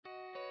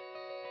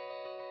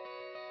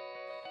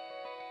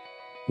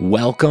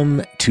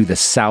Welcome to the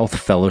South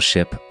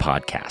Fellowship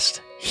podcast.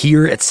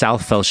 Here at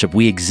South Fellowship,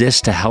 we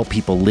exist to help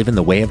people live in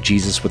the way of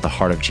Jesus with the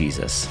heart of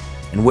Jesus.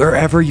 And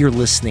wherever you're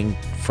listening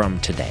from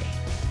today,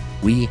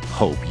 we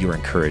hope you're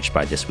encouraged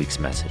by this week's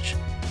message.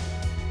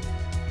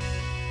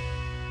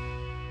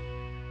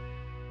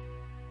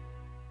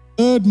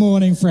 Good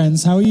morning,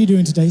 friends. How are you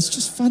doing today? It's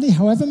just funny.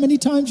 However many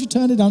times you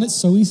turn it on, it's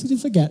so easy to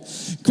forget.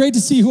 Great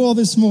to see you all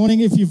this morning.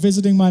 If you're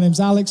visiting, my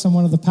name's Alex. I'm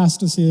one of the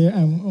pastors here,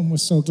 and we're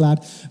so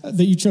glad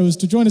that you chose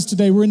to join us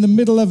today. We're in the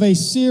middle of a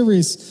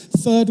series,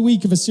 third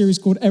week of a series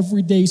called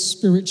Everyday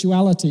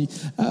Spirituality.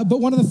 But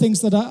one of the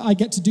things that I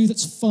get to do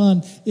that's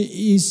fun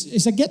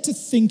is I get to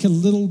think a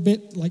little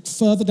bit like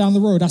further down the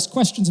road, ask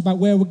questions about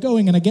where we're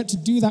going, and I get to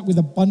do that with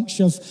a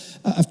bunch of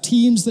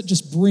teams that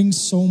just bring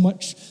so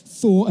much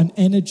thought and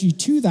energy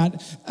to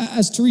that.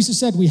 As Teresa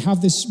said, we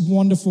have this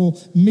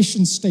wonderful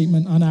mission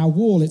statement on our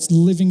wall. It's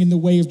living in the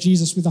way of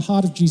Jesus with the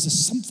heart of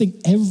Jesus, something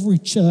every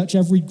church,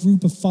 every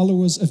group of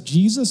followers of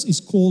Jesus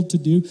is called to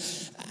do.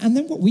 And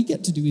then what we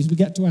get to do is we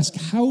get to ask,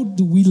 how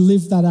do we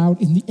live that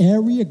out in the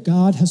area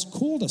God has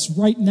called us?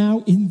 Right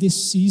now in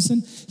this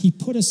season, He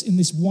put us in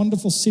this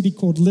wonderful city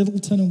called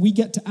Littleton, and we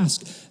get to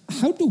ask,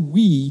 how do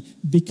we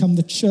become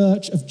the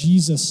church of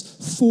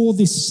Jesus for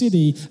this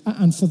city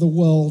and for the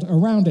world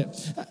around it?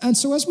 And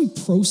so as we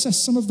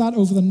process some of that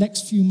over the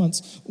next few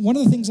months, one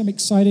of the things I'm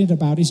excited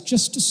about is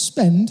just to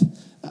spend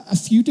a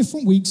few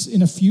different weeks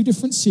in a few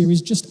different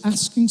series just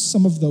asking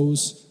some of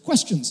those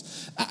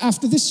questions.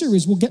 After this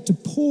series, we'll get to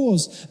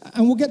pause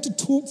and we'll get to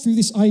talk through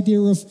this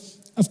idea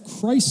of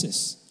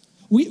crisis.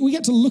 We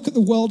get to look at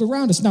the world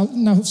around us. Now,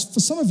 for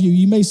some of you,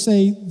 you may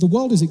say, the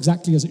world is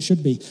exactly as it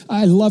should be.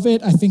 I love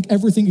it. I think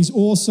everything is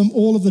awesome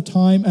all of the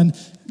time. And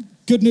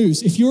good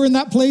news, if you're in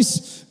that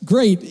place,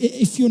 great.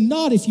 If you're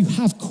not, if you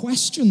have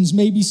questions,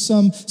 maybe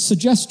some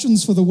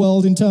suggestions for the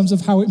world in terms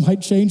of how it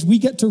might change, we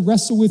get to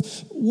wrestle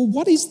with, well,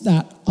 what is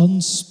that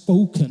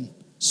unspoken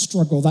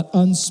struggle, that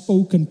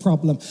unspoken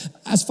problem?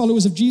 As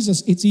followers of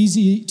Jesus, it's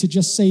easy to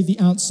just say the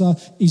answer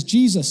is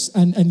Jesus.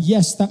 And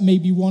yes, that may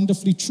be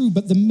wonderfully true,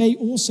 but there may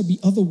also be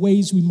other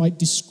ways we might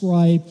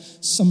describe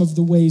some of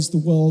the ways the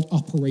world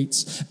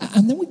operates.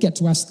 And then we get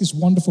to ask this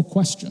wonderful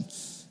question.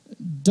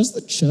 Does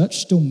the church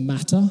still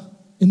matter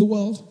in the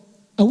world?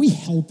 Are we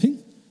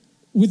helping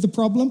with the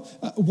problem?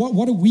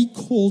 What are we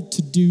called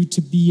to do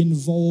to be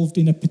involved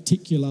in a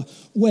particular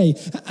way?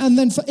 And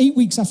then for 8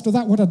 weeks after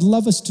that, what I'd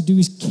love us to do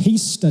is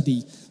case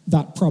study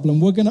that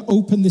problem. We're going to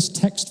open this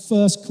text,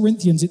 1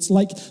 Corinthians. It's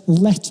like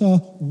letter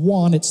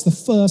 1. It's the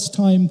first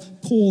time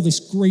Paul, this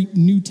great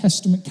New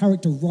Testament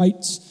character,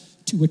 writes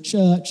to a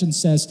church and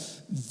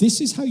says,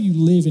 this is how you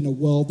live in a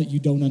world that you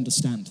don't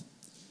understand.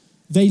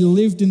 They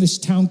lived in this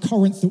town,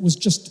 Corinth, that was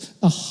just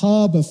a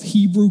hub of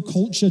Hebrew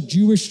culture,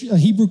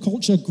 Hebrew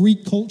culture,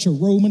 Greek culture,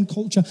 Roman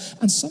culture,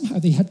 and somehow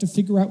they had to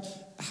figure out,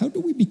 how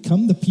do we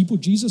become the people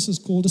Jesus has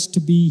called us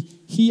to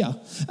be here?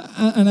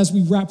 And as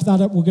we wrap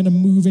that up, we're going to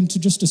move into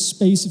just a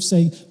space of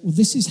saying, well,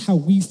 this is how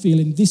we feel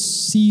in this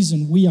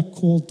season. We are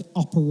called to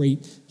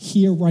operate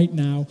here right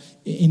now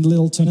in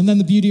Littleton. And then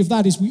the beauty of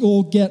that is we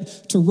all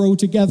get to row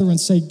together and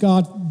say,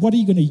 God, what are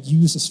you going to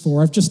use us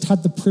for? I've just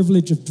had the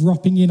privilege of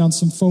dropping in on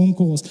some phone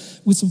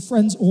calls with some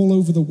friends all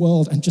over the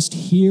world, and just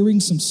hearing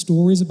some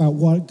stories about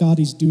what God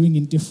is doing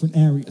in different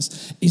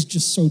areas is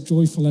just so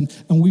joyful. And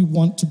we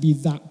want to be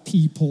that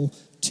people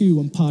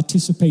too and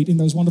participate in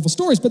those wonderful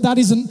stories. But that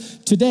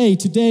isn't today.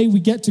 Today we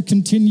get to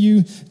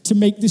continue to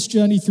make this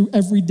journey through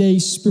everyday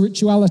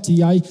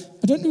spirituality. I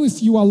don't know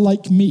if you are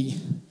like me.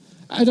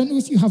 I don't know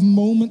if you have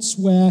moments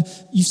where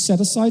you set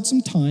aside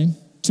some time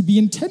to be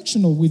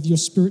intentional with your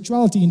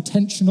spirituality,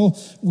 intentional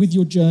with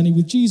your journey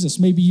with Jesus.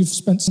 Maybe you've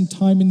spent some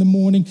time in the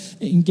morning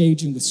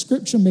engaging with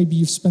Scripture. Maybe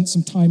you've spent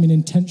some time in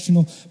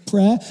intentional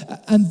prayer.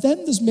 And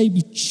then there's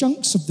maybe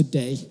chunks of the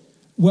day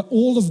where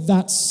all of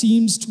that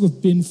seems to have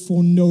been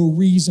for no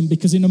reason,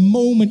 because in a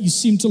moment you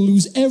seem to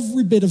lose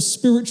every bit of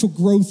spiritual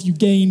growth you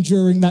gained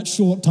during that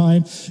short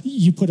time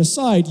you put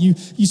aside. You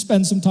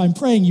spend some time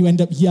praying, you end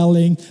up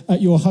yelling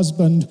at your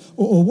husband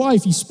or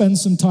wife. You spend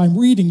some time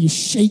reading, you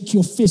shake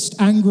your fist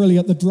angrily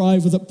at the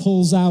driver that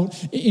pulls out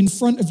in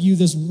front of you.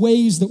 There's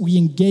ways that we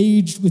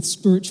engage with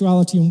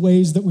spirituality and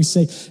ways that we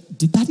say,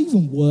 did that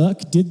even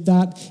work? Did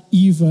that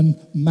even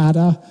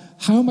matter?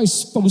 How am I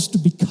supposed to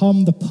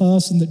become the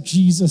person that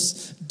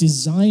Jesus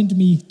designed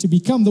me to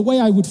become? The way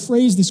I would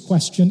phrase this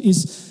question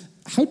is,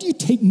 how do you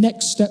take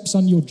next steps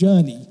on your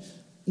journey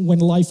when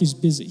life is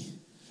busy?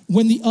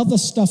 When the other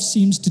stuff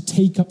seems to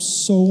take up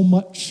so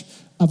much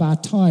of our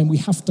time, we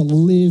have to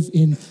live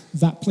in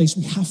that place.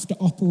 We have to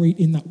operate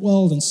in that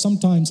world. And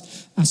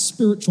sometimes our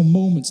spiritual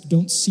moments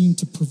don't seem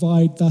to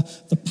provide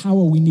the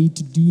power we need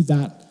to do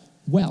that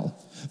well.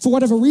 For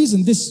whatever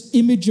reason, this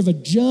image of a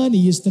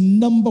journey is the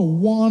number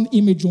one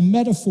image or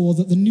metaphor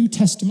that the New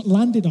Testament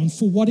landed on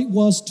for what it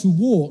was to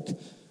walk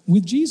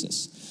with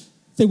Jesus.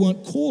 They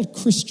weren't called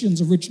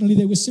Christians originally.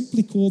 They were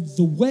simply called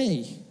the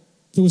way.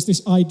 There was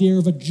this idea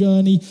of a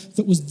journey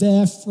that was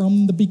there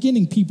from the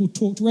beginning. People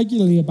talked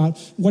regularly about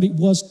what it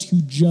was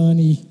to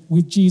journey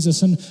with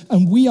Jesus.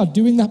 And we are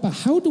doing that, but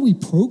how do we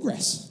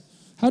progress?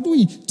 How do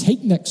we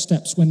take next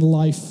steps when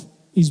life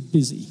is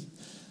busy?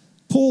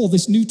 Paul,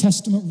 this New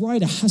Testament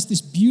writer, has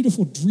this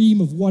beautiful dream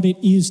of what it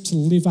is to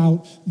live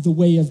out the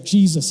way of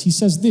Jesus. He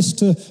says this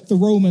to the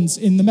Romans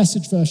in the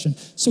Message version.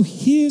 So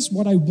here's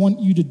what I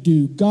want you to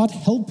do, God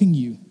helping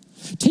you.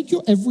 Take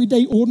your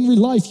everyday, ordinary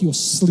life. You're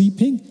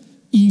sleeping,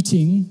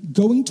 eating,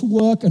 going to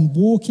work, and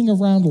walking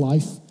around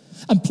life,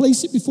 and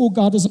place it before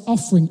God as an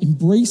offering.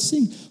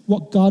 Embracing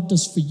what God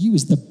does for you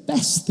is the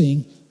best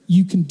thing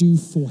you can do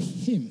for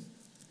him.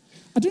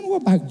 I don't know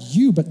about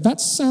you, but that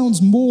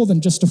sounds more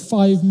than just a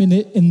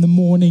 5-minute in the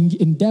morning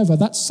endeavor.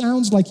 That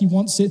sounds like he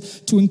wants it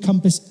to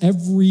encompass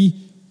every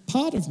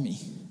part of me.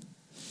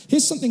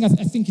 Here's something I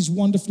think is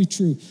wonderfully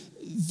true.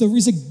 There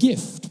is a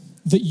gift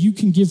that you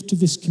can give to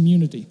this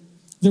community.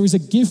 There is a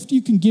gift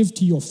you can give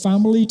to your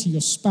family, to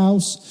your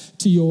spouse,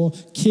 to your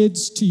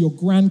kids, to your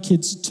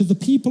grandkids, to the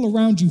people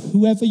around you,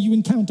 whoever you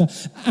encounter.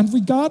 And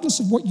regardless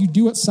of what you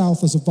do at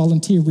South as a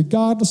volunteer,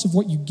 regardless of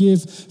what you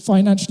give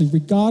financially,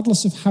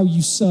 regardless of how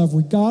you serve,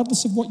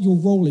 regardless of what your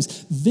role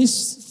is,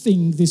 this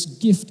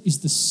gift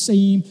is the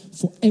same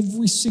for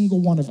every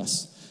single one of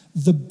us.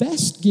 The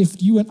best gift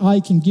you and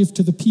I can give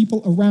to the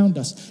people around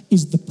us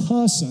is the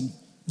person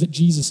that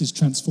Jesus is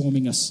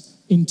transforming us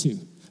into.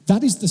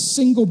 That is the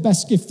single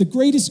best gift. The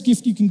greatest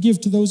gift you can give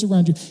to those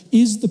around you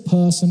is the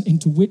person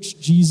into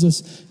which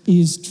Jesus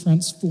is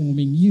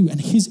transforming you.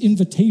 And his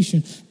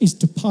invitation is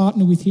to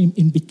partner with him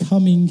in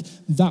becoming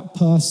that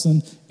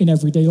person in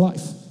everyday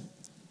life.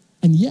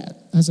 And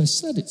yet, as I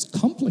said, it's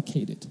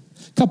complicated.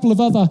 A couple of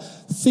other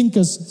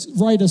thinkers,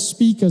 writers,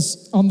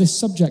 speakers on this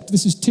subject.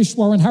 This is Tish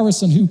Warren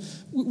Harrison, who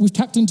we've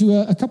tapped into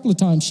a couple of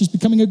times. She's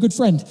becoming a good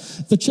friend.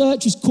 The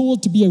church is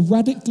called to be a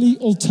radically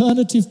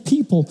alternative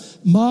people,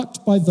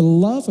 marked by the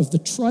love of the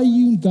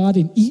triune God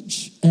in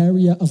each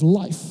area of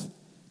life.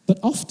 But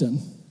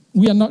often,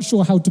 we are not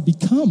sure how to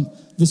become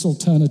this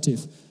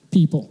alternative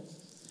people.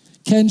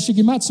 Ken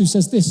Shigematsu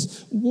says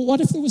this: what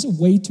if there was a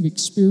way to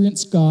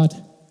experience God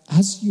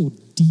as your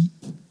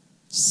deep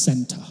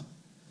center?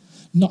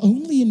 Not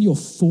only in your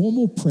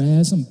formal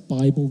prayers and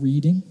Bible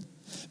reading,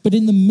 but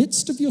in the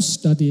midst of your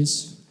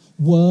studies,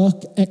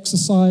 work,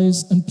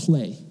 exercise, and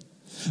play.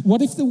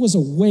 What if there was a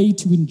way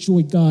to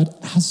enjoy God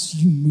as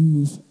you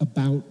move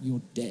about your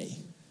day?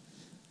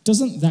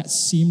 Doesn't that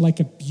seem like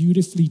a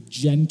beautifully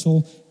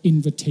gentle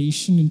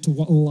invitation into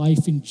what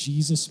life in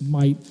Jesus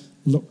might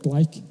look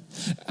like?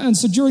 And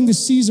so during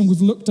this season, we've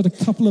looked at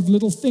a couple of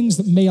little things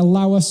that may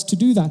allow us to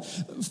do that.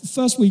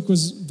 First week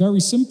was very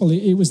simple.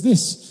 It was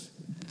this: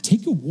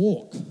 take a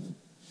walk.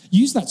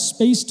 Use that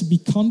space to be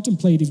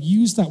contemplative.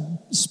 Use that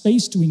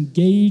space to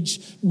engage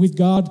with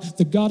God,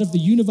 the God of the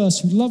universe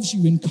who loves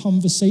you, in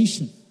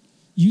conversation.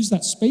 Use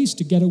that space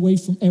to get away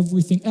from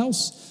everything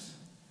else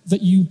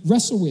that you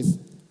wrestle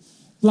with.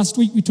 Last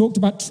week we talked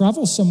about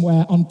travel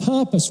somewhere on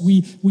purpose.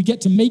 We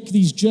get to make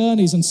these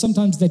journeys, and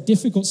sometimes they're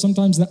difficult,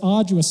 sometimes they're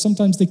arduous,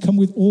 sometimes they come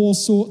with all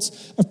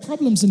sorts of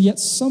problems, and yet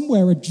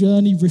somewhere a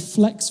journey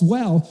reflects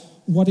well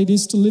what it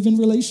is to live in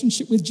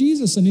relationship with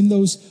Jesus. And in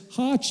those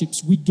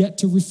hardships, we get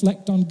to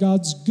reflect on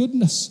God's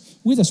goodness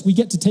with us. We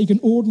get to take an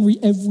ordinary,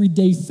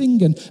 everyday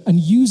thing and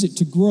use it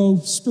to grow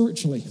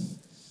spiritually.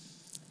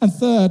 And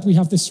third, we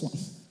have this one.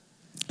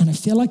 And I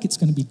feel like it's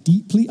going to be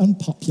deeply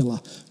unpopular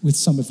with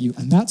some of you,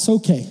 and that's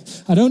okay.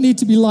 I don't need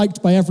to be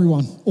liked by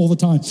everyone all the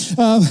time.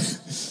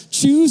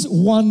 Choose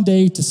one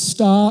day to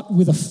start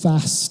with a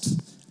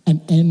fast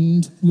and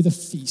end with a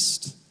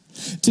feast.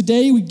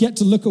 Today, we get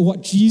to look at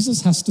what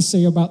Jesus has to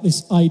say about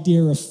this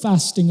idea of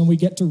fasting, and we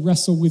get to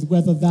wrestle with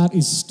whether that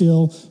is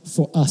still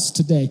for us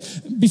today.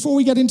 Before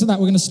we get into that,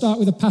 we're going to start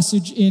with a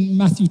passage in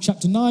Matthew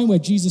chapter 9 where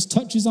Jesus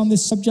touches on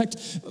this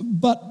subject.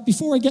 But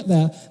before I get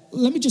there,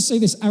 let me just say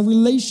this. Our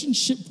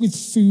relationship with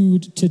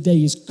food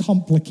today is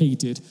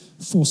complicated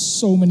for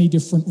so many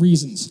different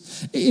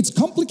reasons. It's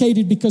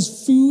complicated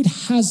because food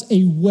has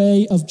a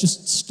way of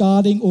just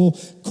starting or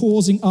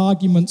causing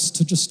arguments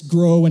to just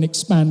grow and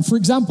expand. For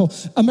example,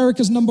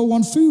 America's number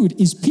one food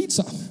is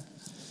pizza.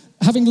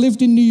 Having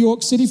lived in New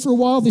York City for a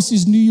while, this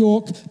is New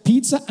York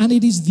pizza, and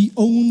it is the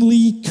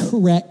only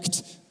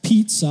correct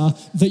pizza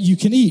that you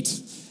can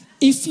eat.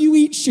 If you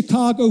eat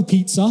Chicago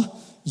pizza,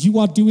 you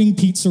are doing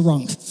pizza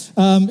wrong.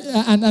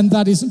 And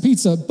that isn't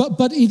pizza.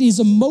 But it is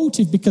a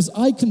motive, because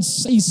I can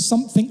say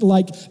something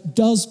like,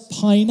 does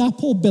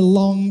pineapple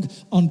belong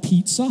on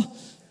pizza?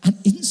 And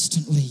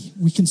instantly,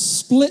 we can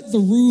split the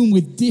room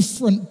with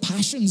different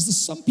passions. There's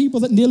some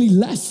people that nearly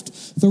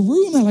left the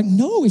room. They're like,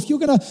 no, if you're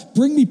going to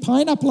bring me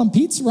pineapple on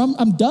pizza,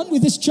 I'm done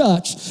with this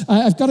church.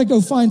 I've got to go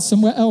find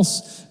somewhere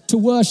else to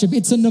worship.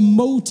 It's an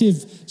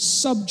emotive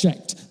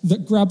subject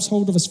that grabs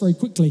hold of us very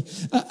quickly.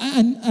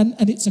 And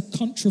it's a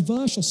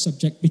controversial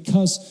subject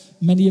because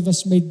Many of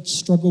us may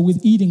struggle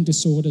with eating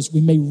disorders. We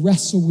may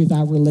wrestle with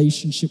our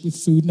relationship with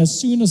food. And as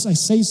soon as I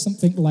say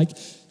something like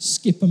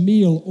skip a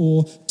meal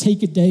or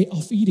take a day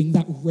off eating,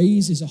 that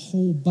raises a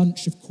whole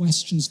bunch of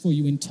questions for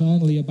you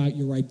internally about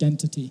your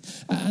identity.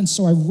 And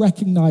so I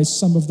recognize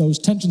some of those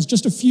tensions.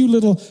 Just a few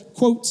little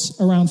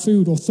quotes around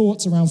food or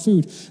thoughts around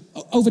food.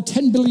 Over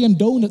 10 billion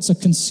donuts are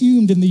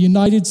consumed in the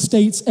United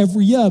States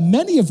every year,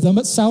 many of them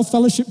at South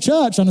Fellowship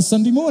Church on a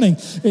Sunday morning,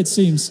 it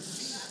seems.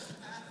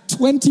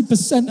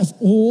 20% of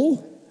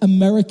all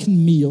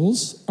American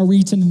meals are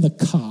eaten in the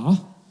car.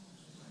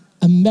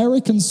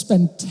 Americans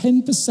spend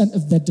 10%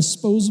 of their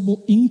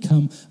disposable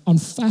income on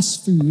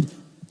fast food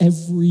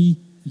every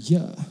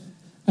year.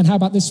 And how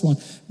about this one?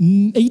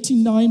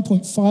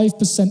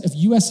 89.5% of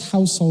US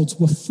households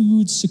were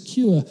food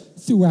secure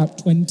throughout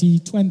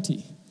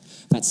 2020.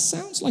 That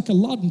sounds like a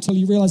lot until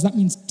you realize that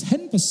means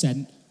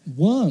 10%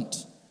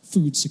 weren't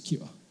food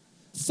secure.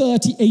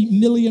 38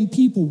 million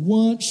people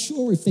weren't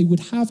sure if they would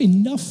have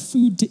enough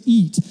food to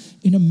eat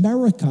in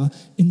America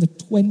in the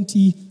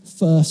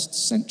 21st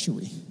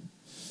century.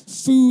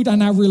 Food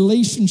and our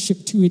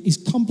relationship to it is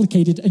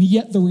complicated, and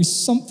yet there is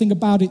something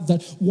about it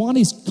that, one,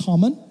 is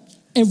common.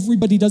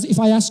 Everybody does it. If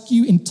I ask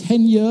you in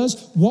 10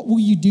 years, what will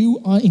you do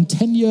in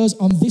 10 years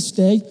on this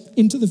day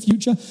into the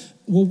future?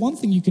 Well, one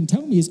thing you can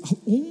tell me is I'll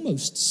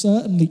almost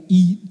certainly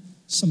eat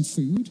some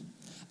food.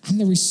 And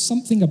there is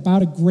something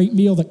about a great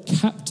meal that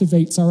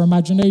captivates our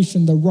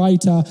imagination. The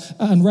writer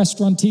and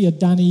restaurateur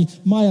Danny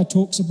Meyer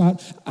talks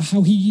about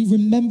how he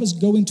remembers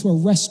going to a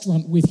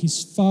restaurant with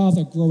his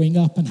father growing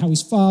up and how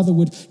his father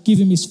would give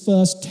him his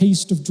first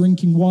taste of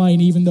drinking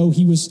wine even though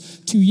he was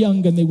too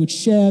young, and they would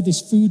share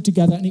this food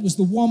together. And it was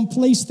the one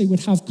place they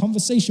would have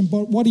conversation.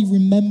 But what he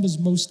remembers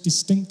most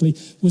distinctly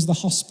was the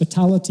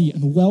hospitality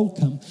and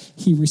welcome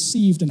he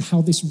received, and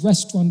how this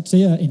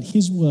restaurateur, in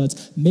his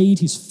words, made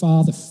his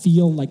father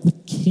feel like the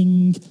king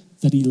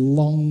that he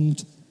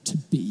longed to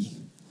be.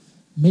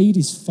 Made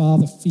his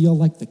father feel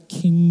like the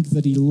king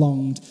that he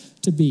longed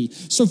to be.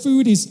 So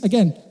food is,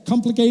 again,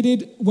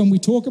 complicated when we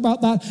talk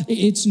about that.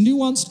 It's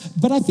nuanced,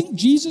 but I think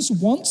Jesus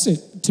wants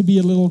it to be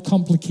a little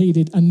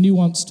complicated and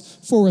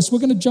nuanced for us. We're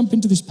going to jump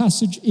into this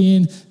passage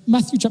in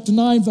Matthew chapter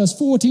 9, verse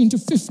 14 to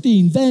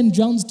 15. Then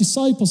John's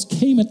disciples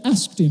came and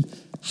asked him,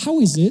 "How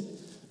is it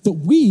that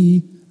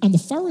we and the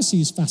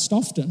Pharisees fast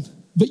often,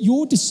 but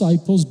your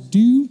disciples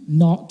do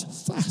not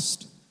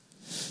fast?"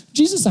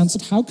 Jesus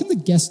answered, "How can the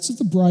guests of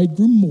the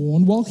bridegroom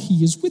mourn while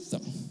he is with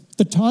them?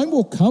 The time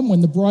will come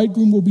when the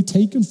bridegroom will be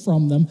taken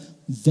from them.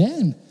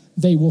 Then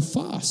they will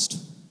fast.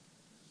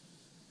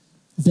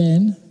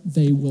 Then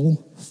they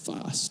will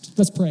fast."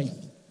 Let's pray.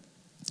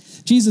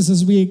 Jesus,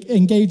 as we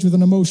engage with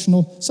an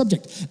emotional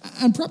subject,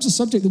 and perhaps a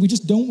subject that we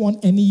just don't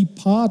want any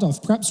part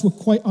of, perhaps we're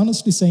quite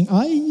honestly saying,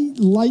 I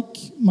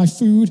like my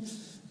food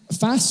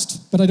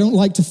fast, but I don't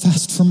like to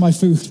fast from my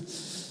food.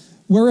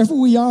 Wherever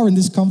we are in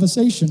this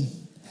conversation,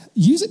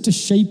 use it to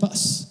shape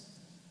us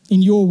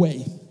in your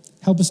way.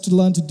 Help us to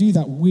learn to do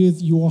that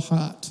with your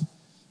heart.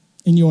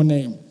 In your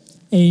name,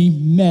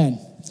 amen.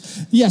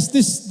 Yes,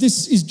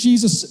 this is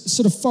Jesus'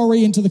 sort of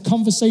foray into the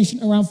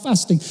conversation around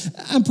fasting.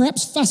 And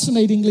perhaps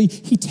fascinatingly,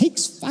 he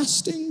takes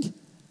fasting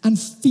and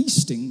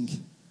feasting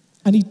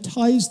and he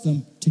ties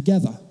them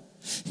together.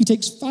 He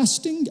takes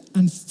fasting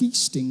and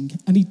feasting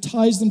and he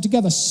ties them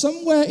together.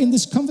 Somewhere in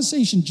this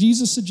conversation,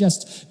 Jesus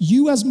suggests,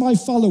 you as my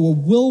follower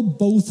will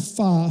both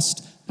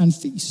fast and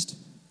feast.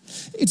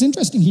 It's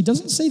interesting, he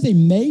doesn't say they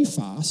may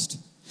fast.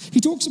 He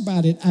talks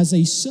about it as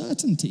a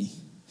certainty.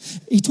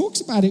 He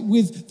talks about it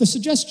with the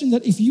suggestion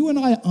that if you and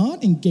I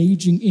aren't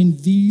engaging in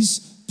these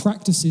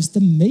practices,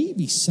 then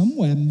maybe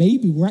somewhere,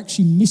 maybe we're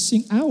actually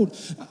missing out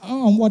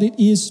on what it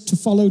is to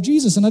follow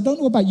Jesus. And I don't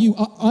know about you,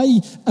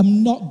 I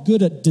am not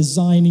good at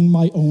designing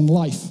my own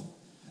life.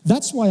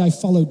 That's why I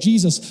follow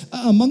Jesus.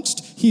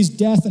 Amongst his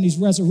death and his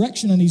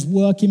resurrection and his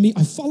work in me,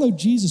 I follow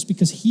Jesus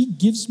because he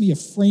gives me a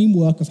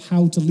framework of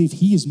how to live.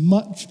 He is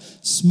much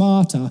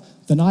smarter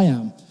than I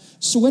am.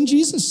 So when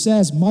Jesus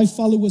says, my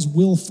followers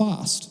will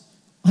fast,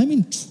 I'm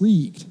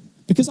intrigued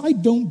because I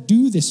don't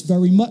do this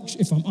very much,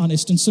 if I'm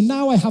honest. And so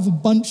now I have a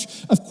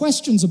bunch of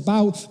questions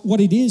about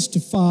what it is to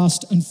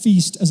fast and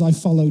feast as I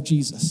follow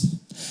Jesus.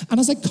 And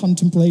as I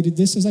contemplated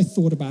this, as I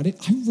thought about it,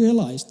 I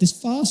realized this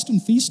fast and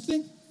feast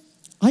thing,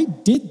 I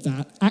did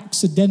that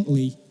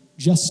accidentally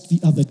just the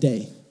other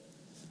day.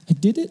 I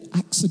did it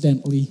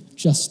accidentally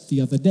just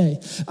the other day.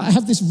 I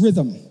have this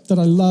rhythm that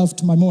I love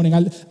to my morning.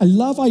 I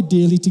love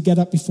ideally to get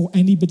up before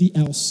anybody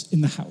else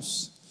in the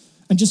house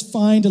and just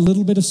find a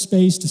little bit of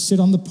space to sit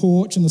on the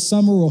porch in the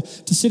summer or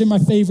to sit in my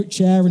favorite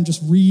chair and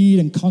just read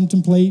and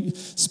contemplate,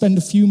 spend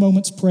a few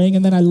moments praying.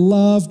 And then I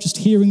love just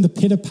hearing the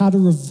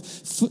pitter-patter of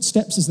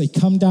footsteps as they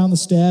come down the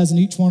stairs, and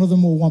each one of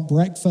them will want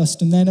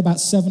breakfast. And then about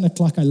 7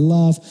 o'clock, I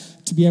love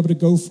to be able to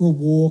go for a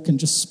walk and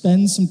just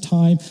spend some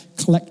time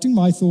collecting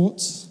my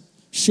thoughts,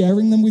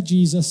 sharing them with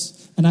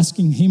Jesus, and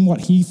asking him what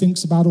he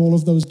thinks about all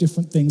of those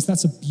different things.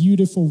 That's a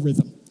beautiful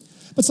rhythm.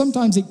 But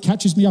sometimes it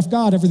catches me off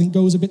guard. Everything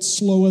goes a bit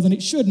slower than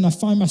it should, and I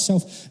find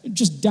myself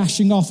just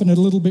dashing off and a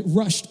little bit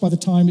rushed by the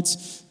time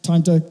it's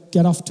time to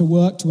get off to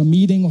work, to a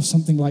meeting or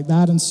something like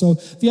that. And so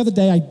the other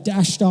day I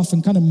dashed off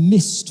and kind of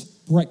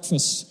missed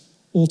breakfast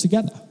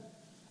altogether.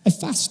 I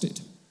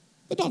fasted,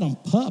 but not on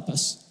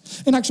purpose.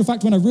 In actual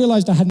fact, when I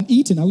realized I hadn't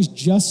eaten, I was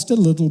just a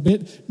little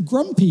bit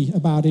grumpy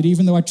about it,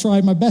 even though I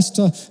tried my best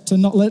to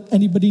not let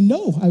anybody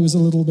know I was a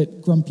little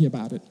bit grumpy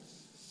about it.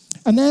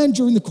 And then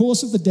during the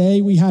course of the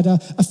day, we had a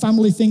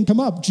family thing come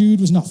up.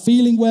 Jude was not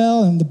feeling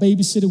well, and the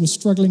babysitter was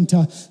struggling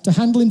to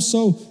handle him.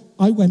 So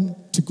I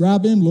went to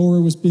grab him. Laura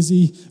was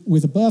busy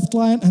with a birth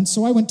client, and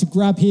so I went to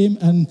grab him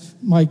and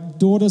my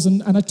daughters,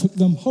 and I took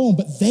them home.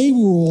 But they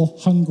were all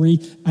hungry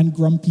and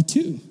grumpy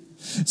too.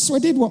 So I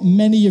did what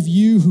many of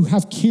you who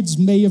have kids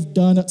may have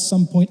done at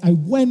some point. I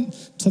went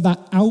to that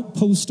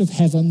outpost of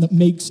heaven that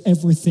makes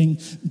everything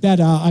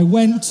better. I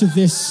went to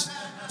this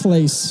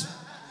place.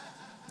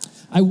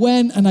 I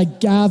went and I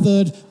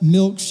gathered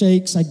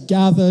milkshakes, I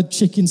gathered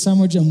chicken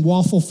sandwich and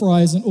waffle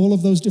fries and all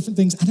of those different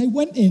things. And I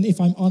went in, if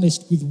I'm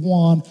honest, with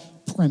one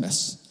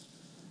premise.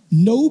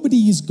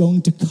 Nobody is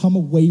going to come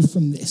away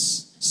from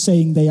this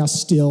saying they are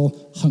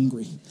still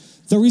hungry.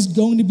 There is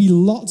going to be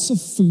lots of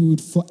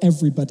food for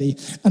everybody.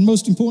 And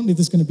most importantly,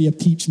 there's going to be a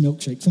peach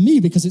milkshake for me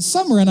because it's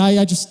summer and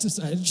I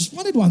just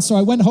wanted one. So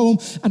I went home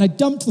and I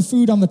dumped the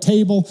food on the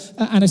table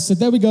and I said,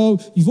 there we go,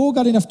 you've all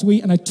got enough to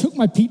eat. And I took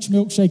my peach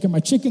milkshake and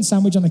my chicken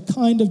sandwich and I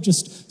kind of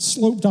just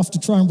sloped off to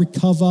try and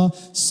recover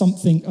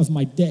something of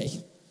my day.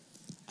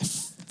 I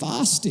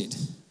fasted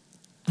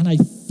and I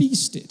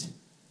feasted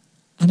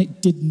and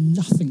it did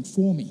nothing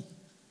for me.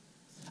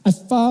 I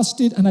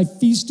fasted and I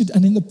feasted,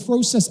 and in the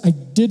process, I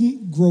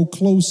didn't grow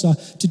closer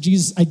to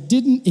Jesus. I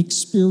didn't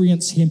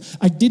experience him.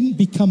 I didn't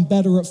become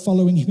better at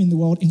following him in the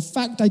world. In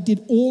fact, I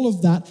did all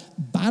of that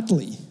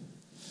badly.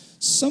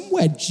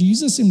 Somewhere,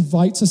 Jesus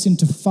invites us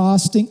into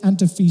fasting and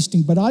to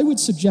feasting, but I would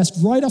suggest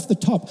right off the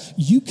top,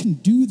 you can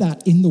do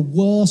that in the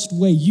worst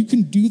way. You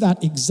can do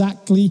that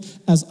exactly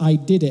as I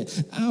did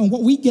it. And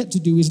what we get to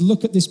do is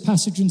look at this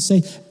passage and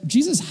say,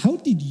 Jesus, how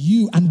did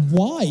you and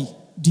why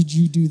did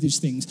you do these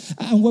things?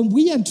 And when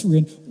we enter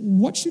in,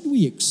 what should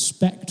we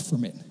expect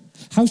from it?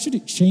 How should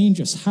it change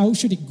us? How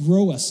should it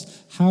grow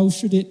us? How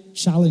should it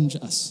challenge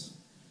us?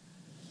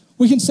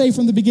 We can say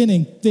from the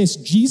beginning this: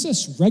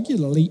 Jesus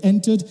regularly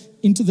entered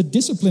into the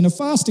discipline of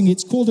fasting.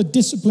 It's called a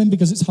discipline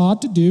because it's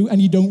hard to do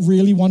and you don't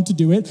really want to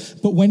do it.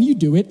 But when you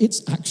do it,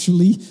 it's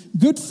actually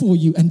good for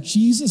you. And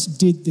Jesus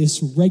did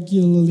this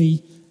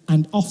regularly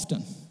and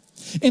often.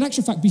 In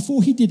actual fact,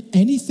 before he did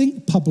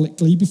anything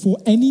publicly, before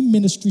any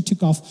ministry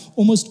took off,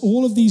 almost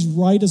all of these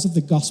writers of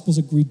the Gospels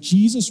agree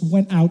Jesus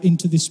went out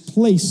into this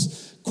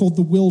place called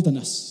the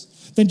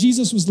wilderness. Then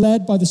Jesus was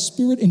led by the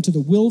Spirit into the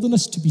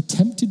wilderness to be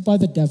tempted by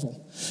the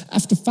devil.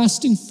 After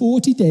fasting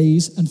 40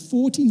 days and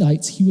 40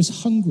 nights, he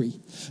was hungry.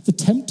 The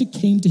tempter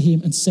came to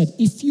him and said,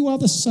 "If you are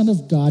the Son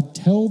of God,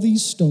 tell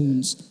these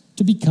stones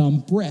to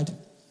become bread."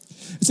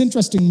 It's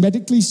interesting,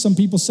 medically, some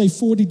people say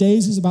 40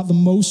 days is about the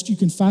most you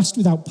can fast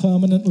without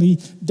permanently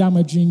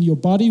damaging your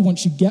body.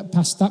 Once you get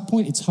past that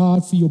point, it's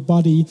hard for your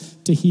body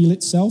to heal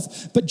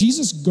itself. But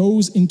Jesus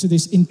goes into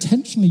this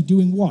intentionally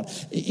doing what?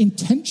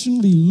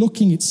 Intentionally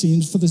looking, it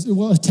seems,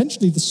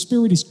 intentionally the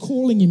Spirit is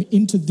calling him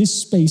into this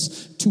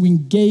space to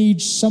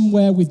engage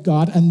somewhere with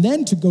God and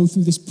then to go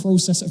through this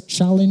process of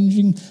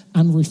challenging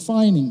and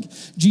refining.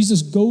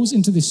 Jesus goes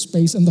into this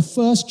space, and the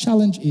first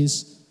challenge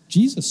is,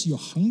 Jesus, you're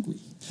hungry.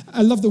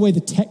 I love the way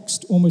the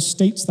text almost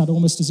states that,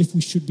 almost as if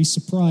we should be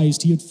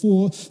surprised. He had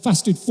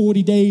fasted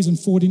 40 days and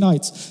 40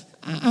 nights.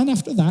 And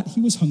after that,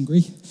 he was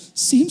hungry.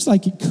 Seems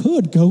like it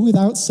could go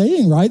without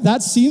saying, right?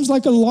 That seems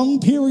like a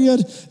long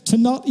period to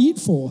not eat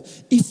for.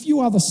 If you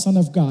are the Son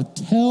of God,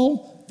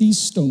 tell these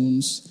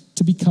stones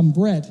to become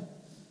bread.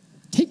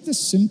 Take the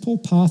simple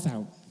path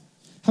out.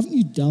 Haven't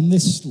you done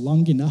this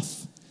long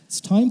enough? It's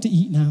time to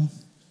eat now.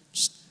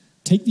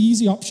 Take the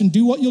easy option.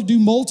 Do what you'll do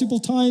multiple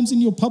times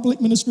in your public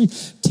ministry.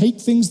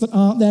 Take things that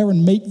aren't there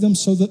and make them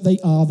so that they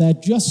are there.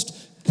 Just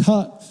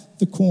cut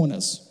the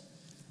corners.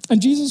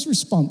 And Jesus'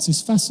 response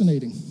is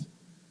fascinating.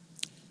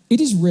 It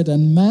is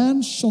written,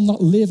 man shall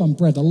not live on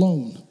bread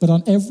alone, but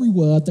on every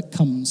word that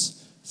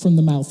comes from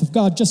the mouth of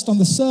God. Just on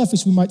the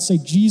surface, we might say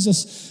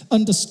Jesus'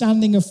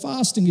 understanding of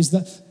fasting is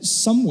that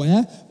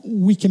somewhere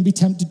we can be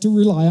tempted to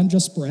rely on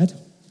just bread.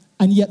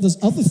 And yet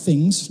there's other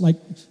things like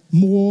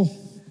more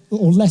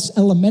or less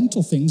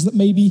elemental things that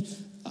maybe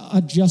are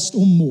just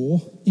or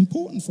more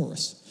important for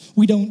us.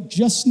 We don't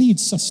just need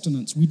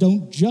sustenance. We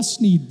don't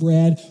just need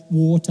bread,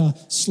 water,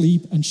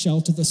 sleep, and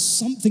shelter. There's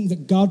something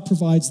that God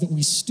provides that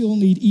we still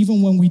need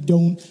even when we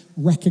don't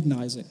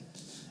recognize it.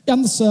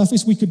 On the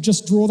surface, we could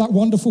just draw that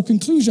wonderful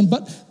conclusion,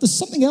 but there's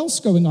something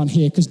else going on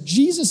here because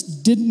Jesus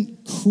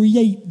didn't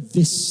create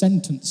this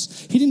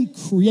sentence. He didn't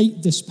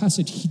create this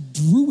passage. He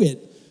drew it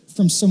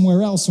from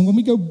somewhere else. And when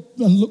we go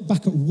and look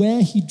back at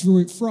where he drew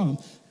it from,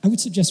 I would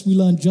suggest we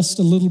learn just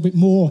a little bit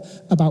more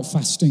about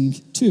fasting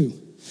too.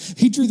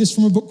 He drew this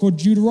from a book called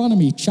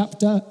Deuteronomy,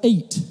 chapter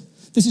 8.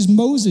 This is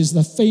Moses,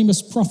 the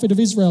famous prophet of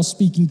Israel,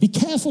 speaking. Be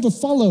careful to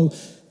follow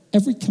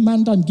every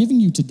command I'm giving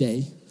you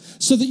today,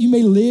 so that you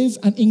may live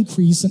and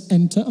increase and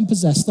enter and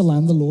possess the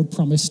land the Lord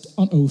promised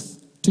on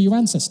oath to your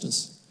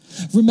ancestors.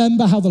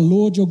 Remember how the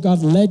Lord your God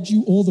led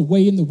you all the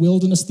way in the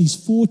wilderness these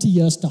 40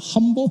 years to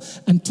humble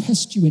and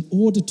test you in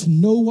order to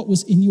know what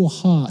was in your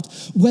heart,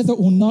 whether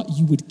or not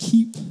you would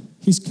keep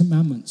his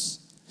commandments.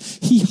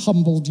 He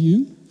humbled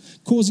you,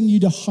 causing you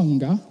to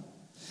hunger,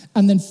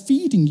 and then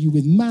feeding you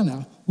with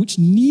manna, which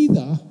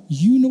neither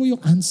you nor your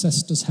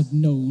ancestors had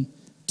known,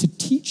 to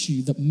teach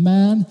you that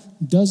man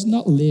does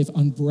not live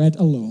on bread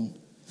alone,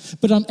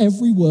 but on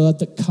every word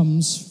that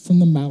comes from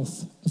the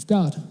mouth of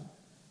God.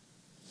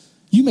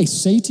 You may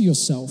say to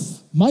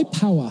yourself, my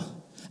power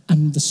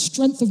and the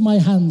strength of my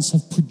hands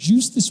have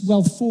produced this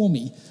wealth for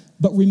me,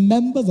 but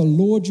remember the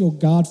Lord your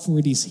God, for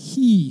it is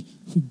he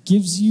who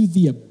gives you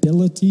the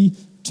ability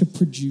to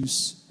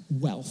produce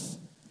wealth.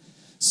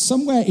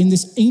 Somewhere in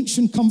this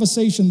ancient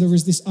conversation, there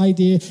is this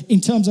idea in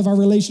terms of our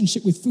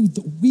relationship with food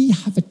that we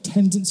have a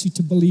tendency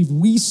to believe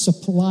we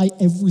supply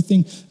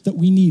everything that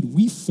we need.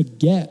 We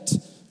forget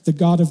the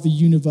God of the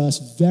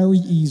universe very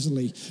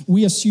easily.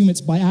 We assume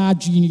it's by our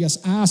genius,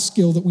 our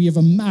skill, that we have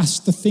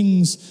amassed the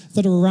things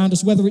that are around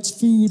us, whether it's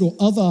food or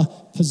other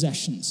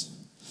possessions.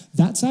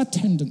 That's our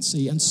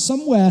tendency. And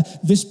somewhere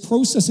this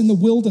process in the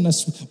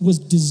wilderness was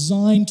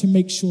designed to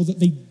make sure that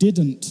they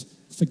didn't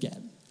forget.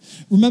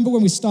 Remember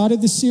when we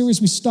started this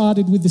series, we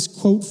started with this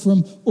quote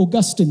from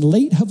Augustine.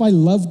 Late have I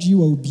loved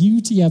you, O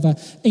beauty, ever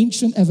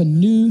ancient, ever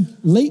new.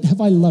 Late have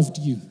I loved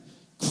you.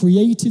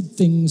 Created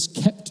things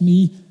kept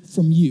me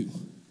from you.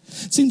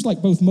 It seems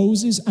like both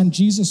Moses and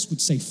Jesus would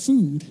say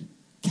food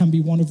can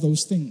be one of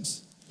those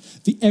things.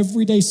 The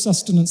everyday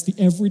sustenance, the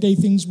everyday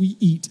things we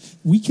eat,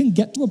 we can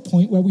get to a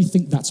point where we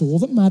think that's all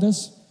that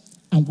matters,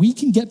 and we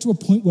can get to a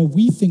point where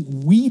we think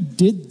we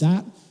did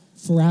that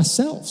for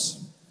ourselves.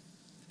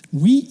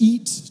 We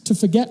eat to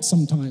forget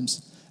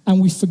sometimes, and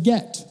we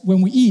forget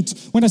when we eat.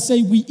 When I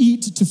say we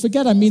eat to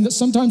forget, I mean that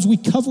sometimes we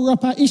cover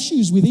up our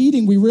issues with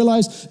eating. We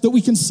realize that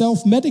we can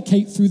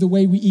self-medicate through the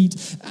way we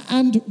eat.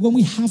 And when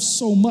we have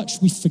so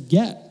much, we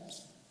forget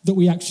that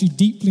we actually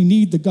deeply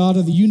need the God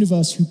of the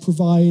universe who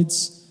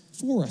provides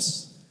for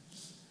us.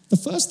 The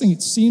first thing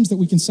it seems that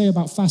we can say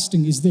about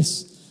fasting is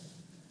this.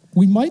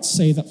 We might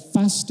say that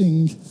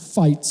fasting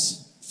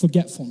fights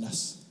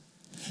forgetfulness.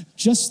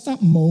 Just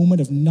that moment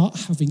of not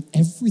having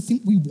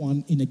everything we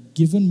want in a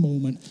given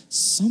moment,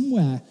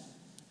 somewhere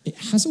it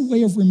has a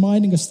way of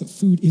reminding us that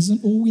food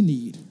isn't all we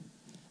need,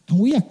 and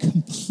we are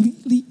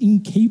completely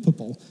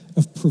incapable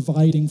of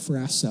providing for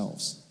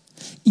ourselves.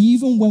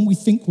 Even when we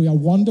think we are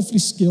wonderfully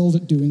skilled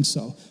at doing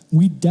so,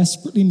 we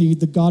desperately need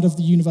the God of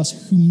the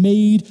universe who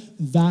made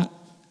that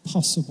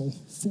possible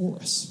for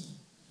us.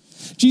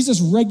 Jesus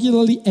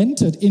regularly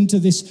entered into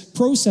this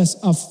process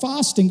of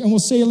fasting, and we'll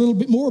say a little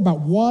bit more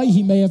about why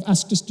he may have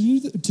asked us to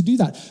do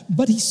that.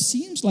 But he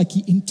seems like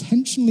he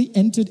intentionally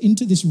entered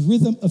into this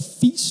rhythm of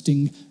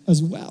feasting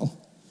as well.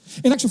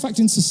 In actual fact,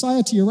 in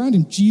society around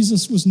him,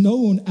 Jesus was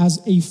known as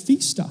a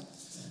feaster.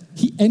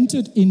 He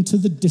entered into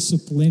the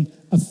discipline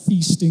of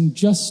feasting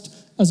just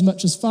as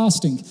much as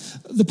fasting.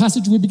 The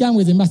passage we began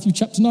with in Matthew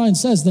chapter 9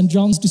 says, Then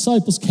John's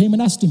disciples came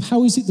and asked him,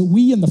 How is it that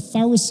we and the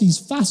Pharisees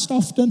fast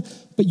often,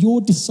 but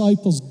your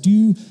disciples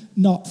do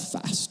not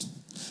fast?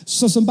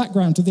 So some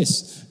background to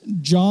this.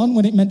 John,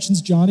 when it mentions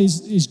John,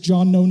 is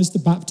John known as the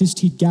Baptist.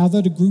 He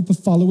gathered a group of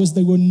followers.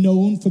 They were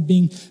known for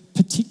being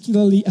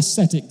particularly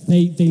ascetic.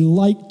 They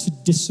liked to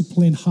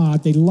discipline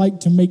hard. They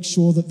liked to make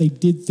sure that they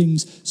did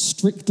things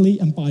strictly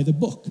and by the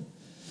book.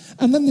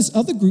 And then this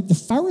other group, the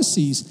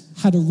Pharisees,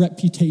 had a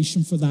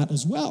reputation for that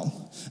as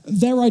well.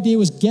 Their idea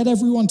was get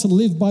everyone to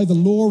live by the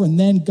law and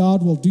then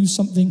God will do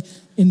something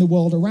in the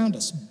world around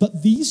us.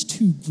 But these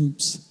two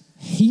groups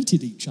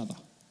hated each other.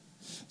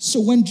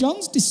 So when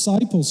John's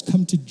disciples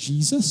come to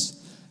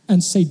Jesus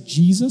and say,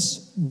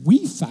 Jesus,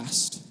 we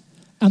fast,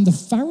 and the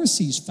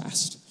Pharisees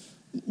fast,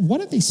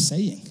 what are they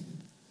saying?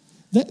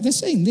 They're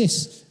saying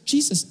this,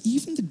 Jesus,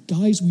 even the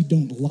guys we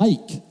don't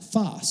like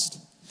fast.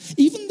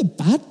 Even the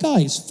bad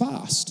guys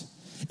fast.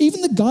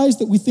 Even the guys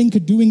that we think are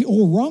doing it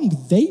all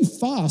wrong, they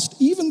fast.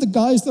 Even the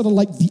guys that are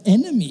like the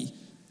enemy,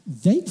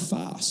 they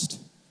fast.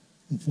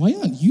 Why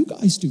aren't you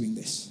guys doing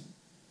this?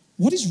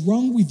 What is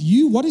wrong with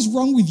you? What is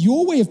wrong with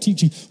your way of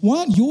teaching? Why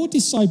aren't your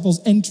disciples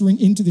entering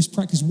into this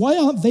practice? Why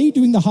aren't they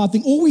doing the hard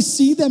thing? All we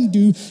see them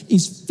do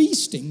is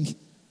feasting.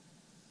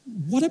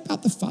 What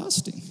about the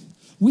fasting?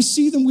 We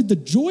see them with the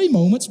joy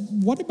moments.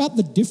 What about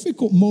the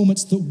difficult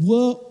moments that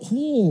we're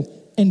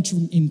all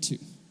entering into?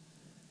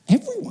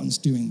 Everyone's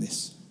doing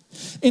this.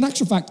 In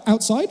actual fact,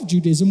 outside of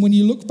Judaism, when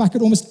you look back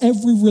at almost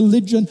every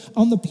religion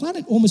on the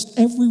planet, almost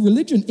every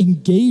religion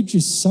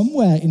engages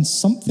somewhere in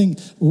something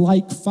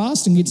like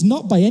fasting. It's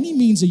not by any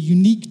means a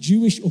unique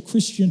Jewish or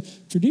Christian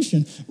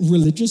tradition.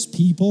 Religious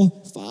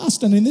people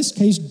fast. And in this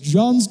case,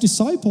 John's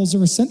disciples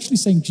are essentially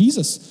saying,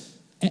 Jesus,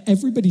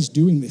 everybody's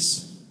doing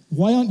this.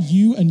 Why aren't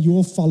you and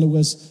your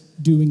followers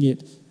doing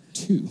it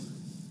too?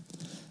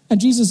 And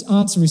Jesus'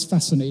 answer is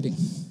fascinating.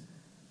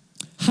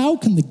 how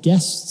can the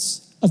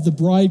guests of the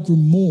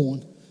bridegroom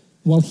mourn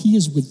while he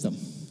is with them?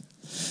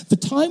 The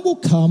time will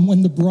come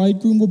when the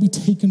bridegroom will be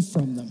taken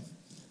from them.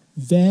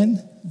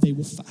 Then they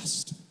will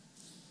fast.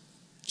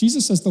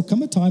 Jesus says there'll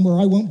come a time where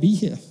I won't be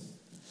here.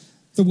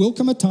 There will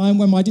come a time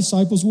when my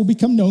disciples will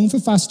become known for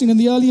fasting, and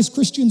the earliest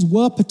Christians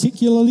were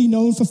particularly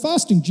known for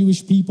fasting.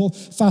 Jewish people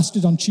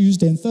fasted on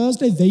Tuesday and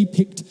Thursday. They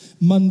picked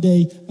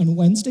Monday and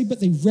Wednesday,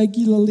 but they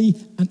regularly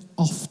and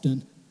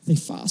often they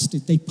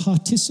fasted. They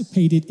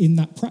participated in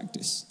that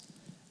practice,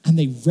 and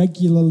they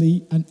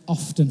regularly and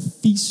often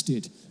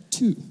feasted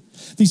too.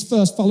 These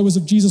first followers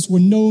of Jesus were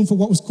known for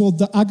what was called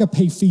the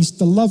agape feast,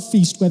 the love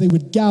feast, where they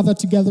would gather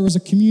together as a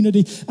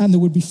community and there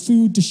would be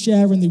food to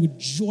share, and they would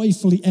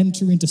joyfully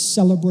enter into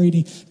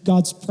celebrating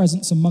God's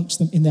presence amongst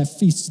them in their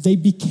feasts. They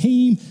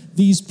became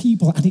these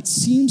people, and it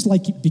seems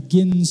like it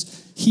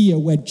begins here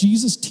where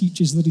Jesus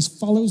teaches that his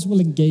followers will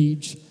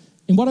engage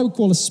in what I would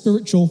call a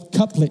spiritual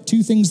couplet,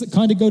 two things that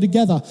kind of go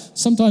together,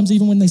 sometimes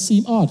even when they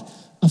seem odd,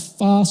 of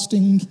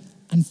fasting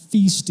and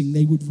feasting.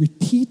 They would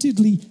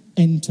repeatedly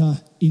enter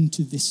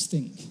into this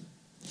thing.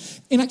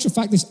 In actual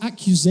fact, this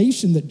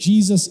accusation that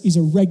Jesus is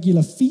a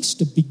regular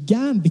feaster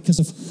began because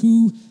of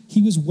who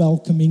he was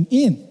welcoming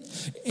in.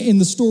 In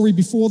the story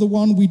before the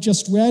one we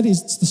just read,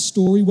 it's the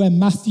story where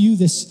Matthew,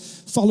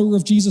 this follower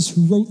of Jesus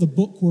who wrote the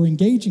book we're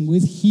engaging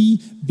with,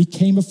 he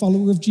became a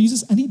follower of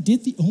Jesus, and he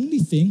did the only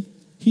thing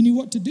he knew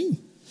what to do.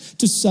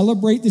 To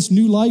celebrate this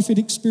new life he'd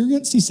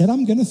experienced, he said,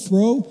 I'm going to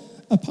throw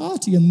a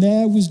party. And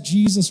there was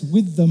Jesus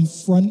with them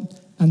front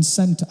and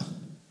center.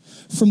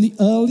 From the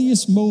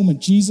earliest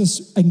moment,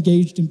 Jesus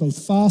engaged in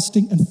both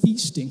fasting and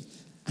feasting,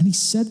 and he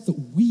said that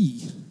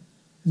we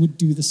would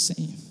do the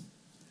same.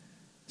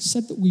 He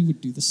said that we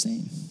would do the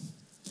same.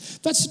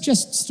 That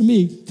suggests to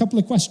me a couple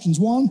of questions.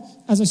 One,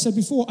 as I said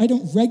before, I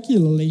don't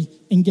regularly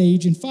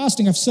engage in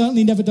fasting. I've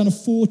certainly never done a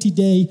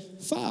 40-day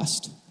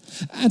fast.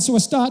 And so I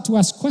start to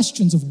ask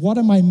questions of what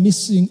am I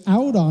missing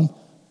out on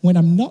when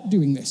I'm not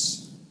doing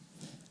this?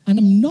 And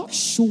I'm not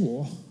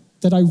sure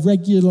that I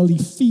regularly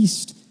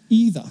feast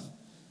either.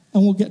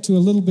 And we'll get to a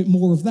little bit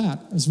more of that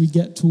as we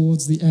get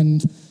towards the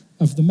end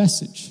of the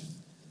message.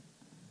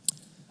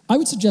 I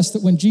would suggest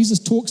that when Jesus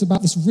talks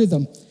about this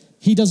rhythm,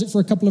 he does it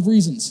for a couple of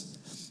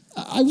reasons.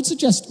 I would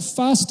suggest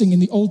fasting in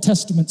the Old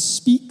Testament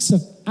speaks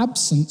of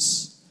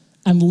absence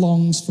and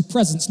longs for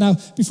presence. Now,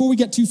 before we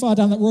get too far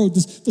down that road,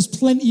 there's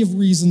plenty of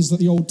reasons that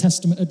the Old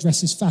Testament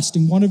addresses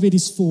fasting. One of it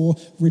is for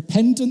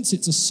repentance.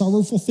 It's a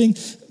sorrowful thing.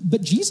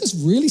 But Jesus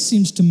really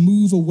seems to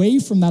move away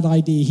from that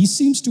idea. He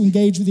seems to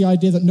engage with the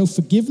idea that no,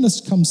 forgiveness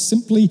comes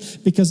simply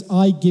because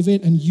I give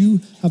it and you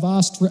have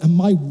asked for it and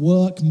my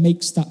work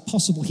makes that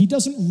possible. He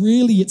doesn't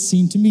really, it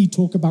seemed to me,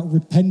 talk about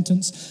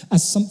repentance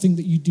as something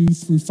that you do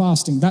through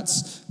fasting.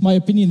 That's my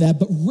opinion there.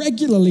 But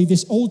regularly,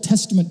 this Old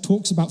Testament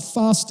talks about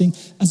fasting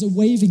as a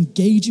way of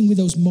engaging with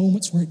those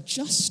moments where it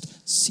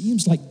just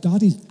seems like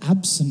God is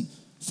absent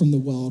from the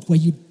world, where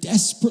you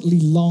desperately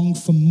long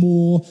for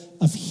more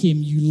of him.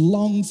 You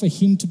long for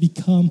him to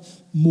become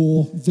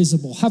more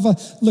visible. Have a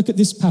look at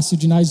this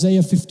passage in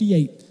Isaiah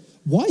 58.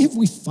 Why have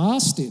we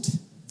fasted,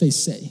 they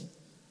say,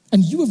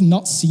 and you have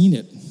not seen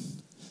it?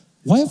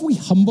 Why have we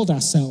humbled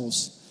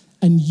ourselves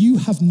and you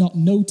have not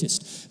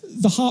noticed?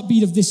 The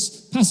heartbeat of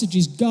this passage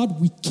is,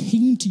 God, we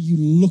came to you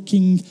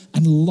looking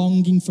and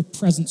longing for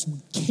presence.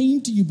 We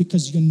came to you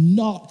because you're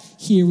not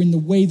here in the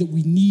way that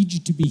we need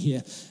you to be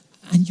here.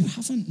 And you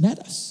haven't met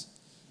us.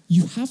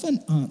 You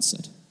haven't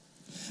answered.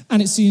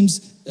 And it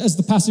seems, as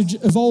the passage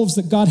evolves,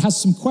 that God has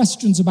some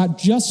questions about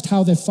just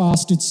how they've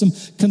fasted, some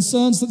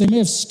concerns that they may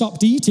have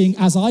stopped eating,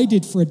 as I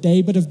did for a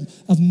day, but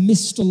have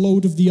missed a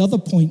load of the other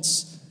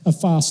points of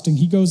fasting.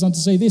 He goes on to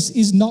say this,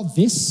 is not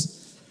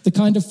this the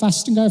kind of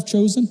fasting I have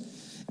chosen?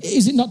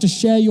 Is it not to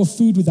share your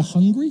food with the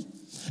hungry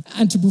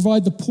and to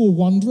provide the poor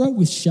wanderer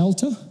with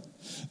shelter?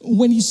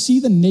 When you see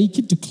the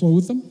naked, to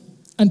clothe them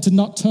and to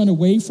not turn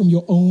away from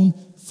your own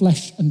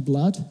flesh and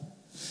blood?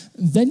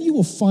 Then you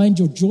will find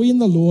your joy in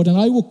the Lord, and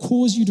I will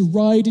cause you to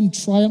ride in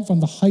triumph on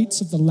the heights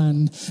of the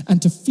land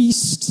and to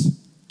feast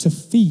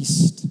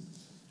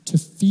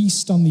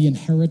on the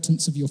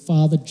inheritance of your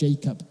father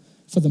Jacob,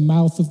 for the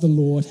mouth of the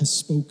Lord has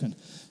spoken.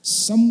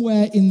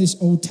 Somewhere in this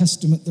Old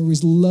Testament, there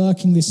is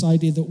lurking this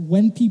idea that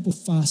when people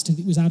fasted,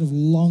 it was out of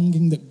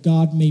longing that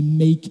God may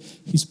make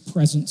his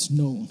presence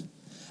known.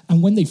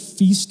 And when they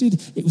feasted,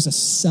 it was a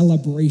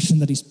celebration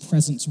that his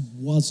presence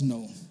was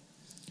known.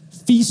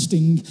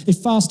 Feasting, if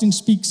fasting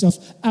speaks of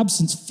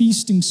absence,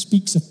 feasting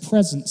speaks of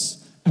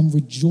presence and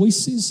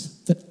rejoices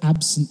that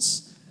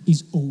absence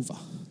is over.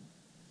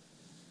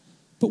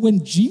 But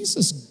when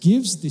Jesus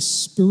gives this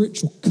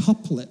spiritual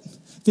couplet,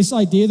 this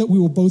idea that we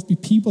will both be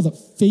people that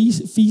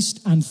feast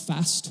and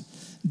fast,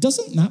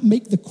 doesn't that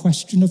make the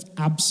question of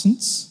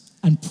absence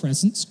and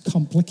presence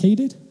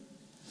complicated?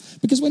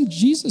 Because when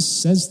Jesus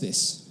says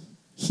this,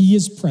 he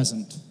is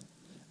present,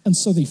 and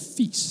so they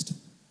feast.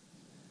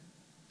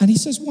 And he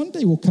says one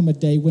day will come a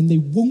day when they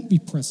won't be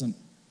present,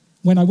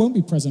 when I won't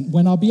be present,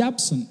 when I'll be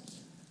absent,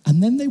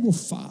 and then they will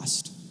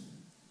fast.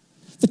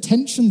 The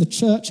tension the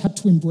church had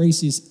to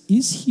embrace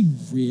is he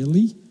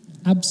really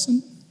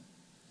absent?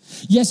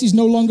 Yes, he's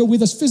no longer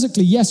with us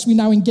physically. Yes, we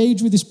now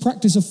engage with this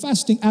practice of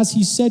fasting as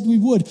he said we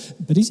would.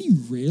 But is he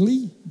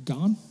really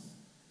gone?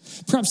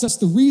 Perhaps that's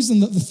the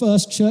reason that the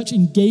first church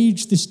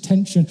engaged this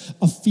tension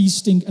of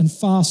feasting and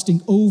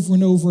fasting over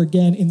and over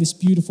again in this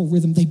beautiful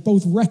rhythm. They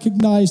both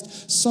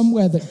recognized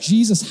somewhere that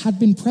Jesus had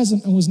been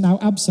present and was now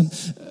absent.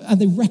 And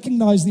they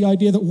recognized the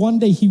idea that one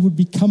day he would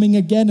be coming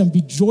again and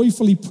be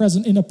joyfully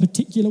present in a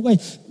particular way.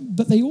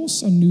 But they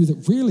also knew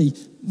that really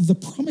the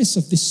promise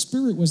of this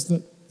Spirit was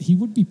that he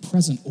would be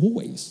present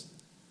always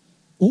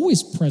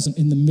present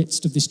in the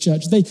midst of this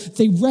church.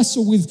 They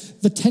wrestle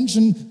with the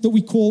tension that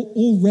we call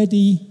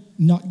already,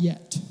 not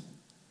yet.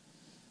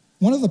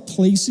 One of the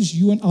places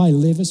you and I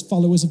live as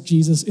followers of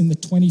Jesus in the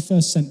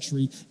 21st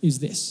century is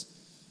this.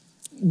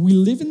 We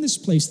live in this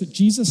place that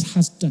Jesus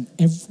has done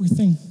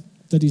everything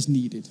that is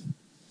needed.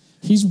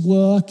 His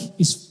work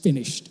is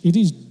finished. It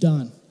is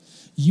done.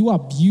 You are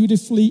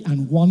beautifully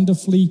and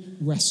wonderfully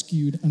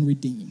rescued and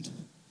redeemed.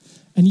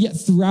 And yet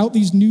throughout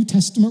these New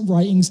Testament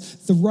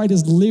writings, the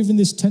writers live in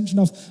this tension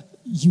of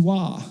you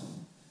are,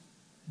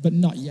 but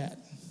not yet.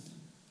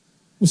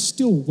 We're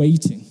still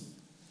waiting.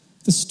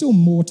 There's still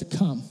more to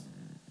come.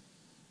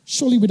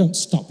 Surely we don't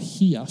stop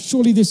here.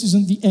 Surely this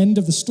isn't the end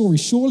of the story.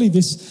 Surely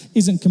this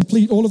isn't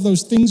complete. All of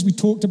those things we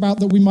talked about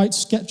that we might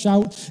sketch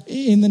out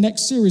in the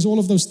next series, all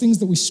of those things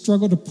that we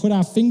struggle to put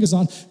our fingers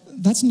on,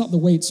 that's not the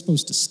way it's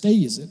supposed to stay,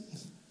 is it?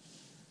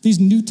 These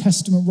New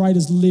Testament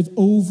writers live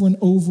over and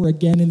over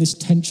again in this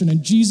tension,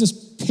 and Jesus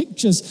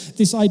pictures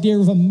this idea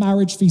of a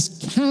marriage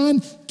feast.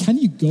 Can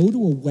you go to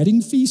a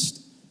wedding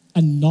feast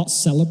and not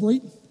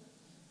celebrate?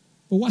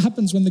 But what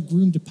happens when the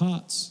groom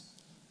departs?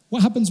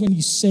 What happens when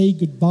you say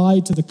goodbye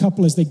to the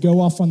couple as they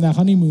go off on their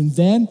honeymoon?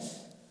 Then,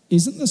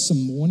 isn't there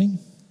some mourning?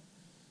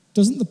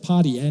 Doesn't the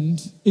party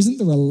end? Isn't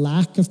there a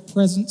lack of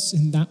presence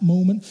in that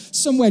moment?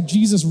 Somewhere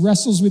Jesus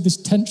wrestles with this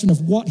tension of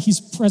what his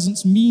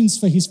presence means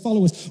for his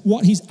followers,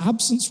 what his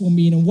absence will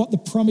mean, and what the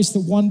promise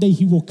that one day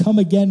he will come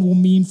again will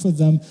mean for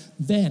them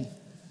then.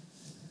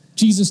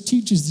 Jesus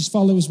teaches these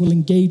followers will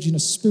engage in a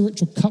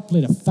spiritual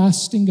couplet of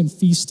fasting and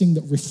feasting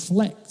that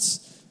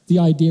reflects the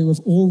idea of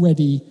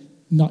already,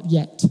 not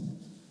yet.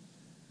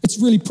 It's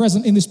really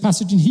present in this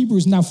passage in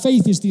Hebrews. Now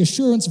faith is the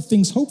assurance of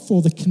things hoped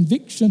for, the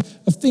conviction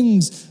of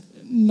things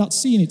not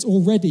seen.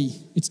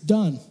 It's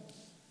done,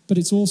 but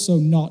it's also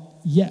not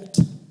yet.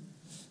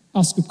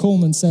 Oscar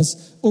Coleman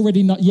says,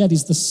 already not yet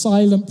is the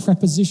silent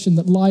preposition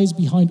that lies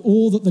behind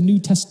all that the New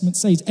Testament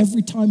says.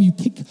 Every time you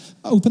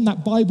open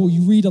that Bible,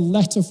 you read a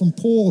letter from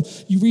Paul,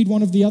 you read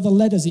one of the other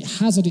letters, it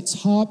has at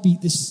its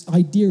heartbeat this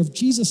idea of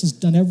Jesus has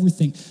done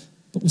everything,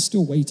 but we're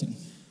still waiting.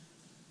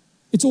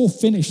 It's all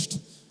finished,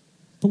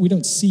 but we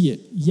don't see it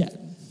yet.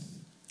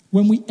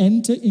 When we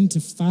enter into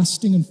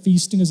fasting and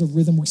feasting as a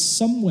rhythm,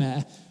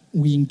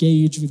 we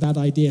engage with that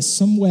idea.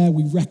 Somewhere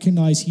we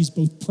recognize he's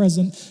both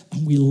present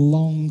and we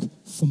long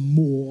for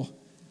more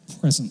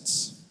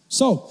presence.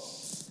 So,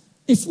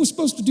 if we're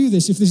supposed to do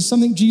this, if this is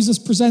something Jesus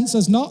presents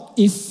as not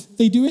if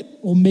they do it,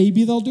 or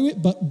maybe they'll do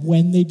it, but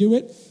when they do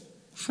it,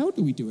 how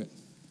do we do it?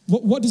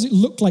 What does it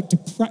look like to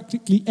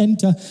practically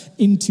enter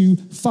into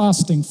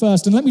fasting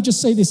first? And let me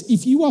just say this,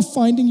 if you are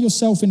finding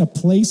yourself in a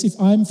place, if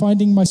I'm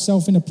finding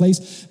myself in a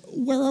place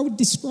where I would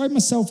describe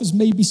myself as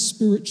maybe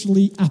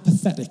spiritually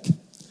apathetic,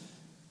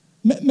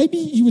 maybe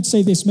you would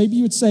say this, maybe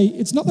you would say,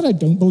 it's not that I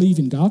don't believe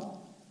in God.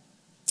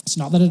 It's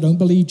not that I don't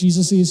believe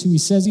Jesus is who he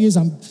says he is.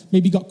 I'm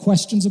maybe got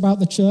questions about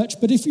the church.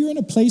 But if you're in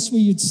a place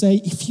where you'd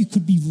say, if you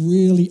could be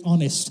really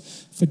honest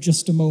for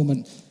just a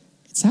moment,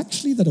 it's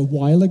actually that a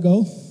while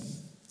ago,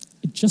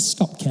 I just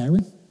stopped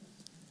caring.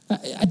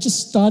 I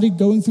just started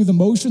going through the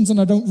motions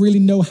and I don't really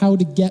know how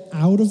to get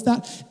out of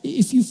that.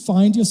 If you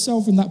find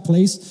yourself in that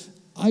place,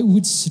 I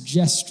would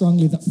suggest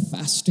strongly that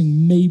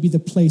fasting may be the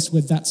place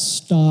where that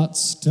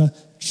starts to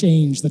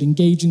change, that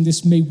engaging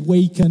this may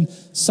waken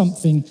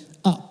something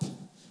up.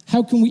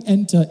 How can we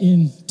enter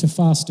into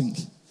fasting?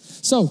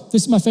 So,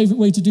 this is my favorite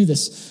way to do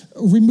this.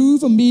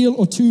 Remove a meal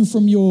or two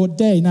from your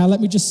day. Now, let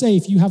me just say,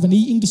 if you have an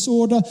eating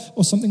disorder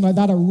or something like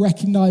that, I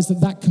recognize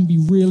that can be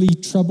really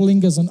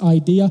troubling as an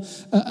idea.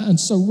 And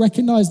so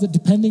recognize that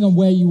depending on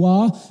where you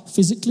are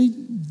physically,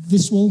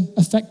 this will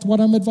affect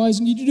what I'm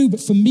advising you to do. But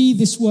for me,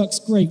 this works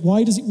great.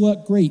 Why does it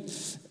work great?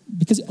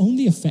 Because it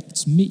only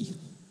affects me.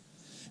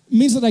 It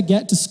means that I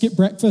get to skip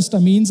breakfast. It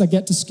means I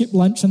get to skip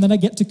lunch, and then I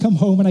get to come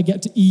home and I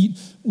get to eat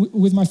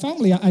with my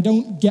family. I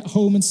don't get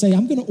home and say,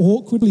 I'm going to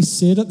awkwardly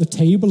sit at the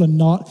table and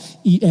not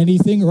eat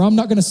anything, or I'm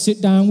not going to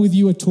sit down with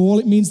you at all.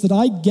 It means that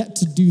I get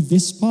to do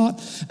this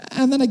part,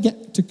 and then I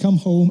get to come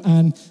home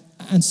and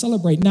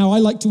celebrate. Now, I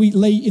like to eat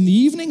late in the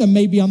evening, and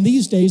maybe on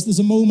these days, there's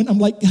a moment I'm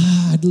like,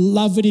 I'd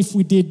love it if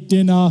we did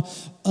dinner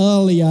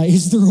earlier.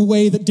 Is there a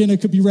way that dinner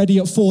could be ready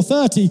at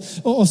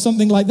 4:30 or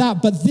something like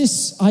that? But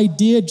this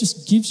idea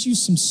just gives you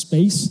some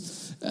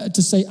space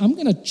to say, I'm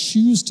going to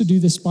choose to do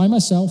this by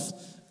myself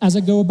as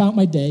I go about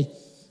my day,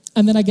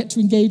 and then I get to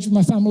engage with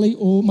my family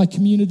or my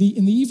community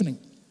in the evening.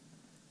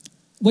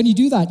 When you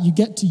do that, you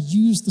get to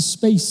use the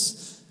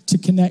space to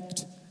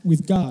connect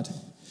with God.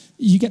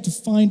 You get to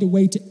find a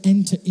way to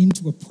enter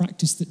into a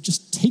practice that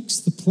just takes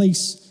the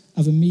place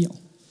of a meal.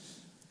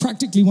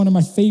 Practically, one of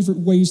my favorite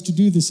ways to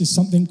do this is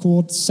something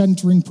called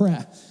centering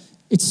prayer.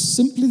 It's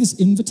simply this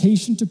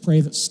invitation to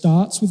pray that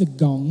starts with a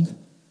gong.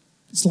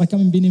 It's like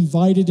I'm being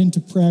invited into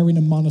prayer in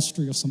a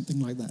monastery or something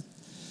like that.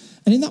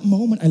 And in that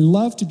moment, I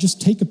love to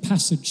just take a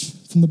passage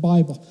from the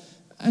Bible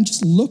and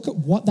just look at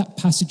what that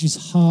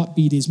passage's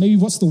heartbeat is. Maybe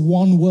what's the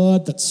one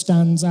word that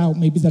stands out?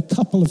 Maybe the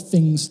couple of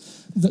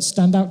things that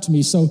stand out to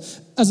me. So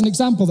as an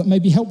example that may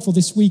be helpful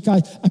this week,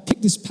 I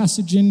picked this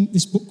passage in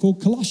this book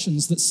called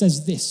Colossians that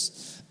says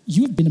this: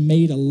 you have been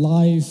made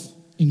alive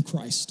in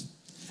Christ.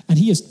 And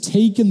he has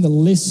taken the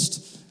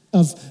list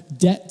of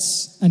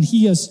debts and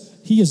he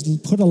has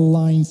put a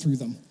line through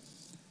them.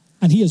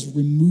 And he has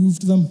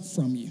removed them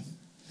from you.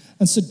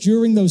 And so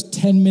during those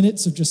 10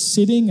 minutes of just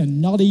sitting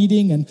and not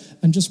eating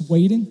and just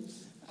waiting,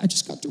 I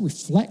just got to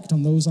reflect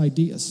on those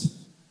ideas.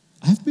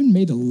 I've been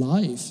made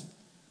alive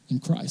in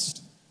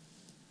Christ.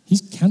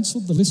 He's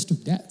canceled the list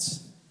of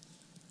debts.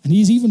 And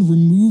he's even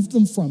removed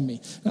them from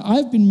me. Now,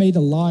 I've been made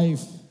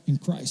alive in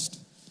Christ.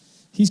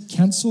 He's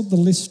canceled the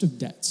list of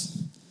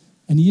debts.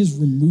 And he has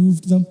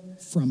removed them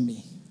from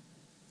me.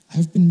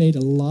 I've been made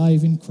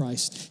alive in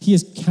Christ. He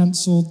has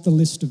canceled the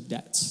list of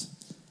debts.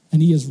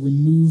 And he has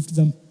removed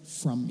them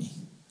from me.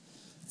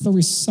 There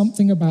is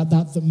something about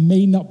that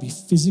may not be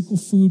physical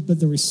food, but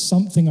there is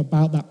something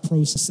about that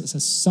process that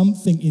says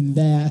something in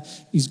there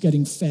is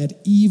getting fed,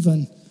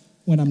 even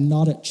when I'm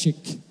not at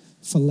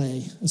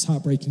Chick-fil-A, as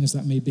heartbreaking as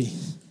that may be.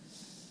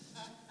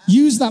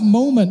 Use that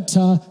moment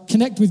to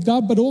connect with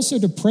God, but also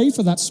to pray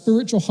for that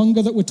spiritual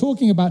hunger that we're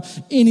talking about.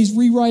 In his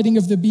rewriting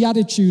of the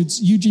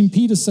Beatitudes, Eugene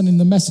Peterson in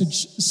the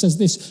Message says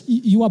this: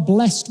 you are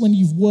blessed when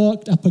you've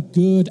worked up a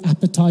good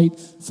appetite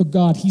for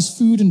God. He's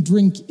food and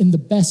drink in the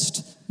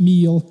best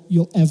meal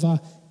you'll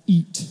ever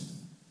eat.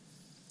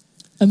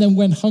 And then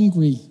when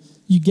hungry,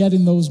 you get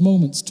in those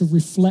moments to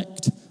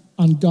reflect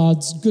on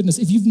God's goodness.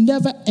 If you've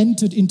never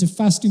entered into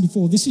fasting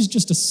before, this is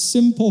just a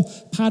simple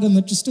pattern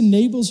that just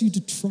enables you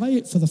to try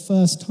it for the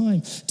first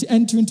time, to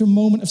enter into a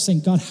moment of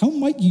saying, God, how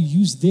might you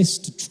use this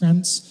to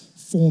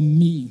transform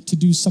me, to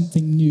do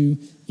something new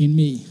in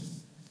me?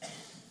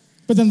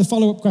 But then the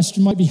follow-up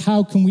question might be,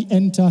 how can we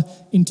enter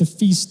into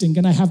feasting?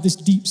 And I have this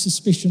deep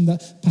suspicion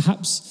that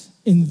perhaps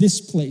in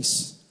this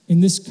place,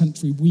 in this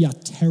country, we are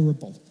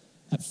terrible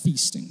at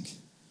feasting.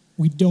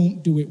 We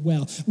don't do it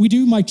well. We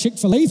do my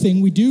Chick-fil-A thing.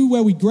 We do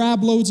where we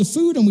grab loads of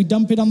food and we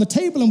dump it on the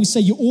table and we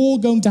say, you're all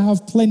going to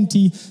have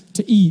plenty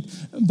to eat.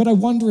 But I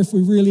wonder if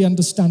we really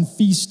understand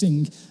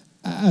feasting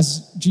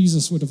as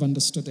Jesus would have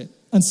understood it.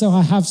 And so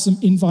I have some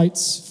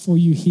invites for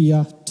you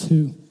here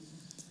too.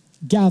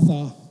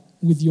 Gather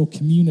with your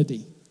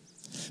community.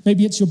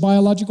 Maybe it's your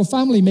biological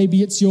family.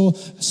 Maybe it's your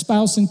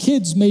spouse and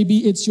kids.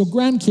 Maybe it's your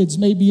grandkids.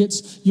 Maybe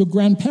it's your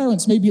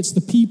grandparents. Maybe it's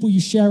the people you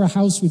share a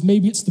house with.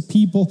 Maybe it's the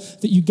people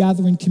that you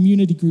gather in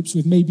community groups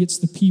with. Maybe it's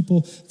the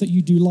people that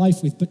you do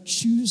life with. But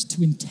choose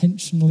to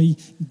intentionally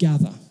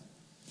gather.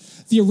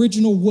 The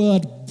original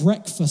word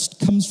breakfast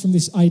comes from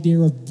this idea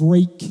of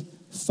break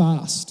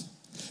fast.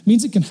 It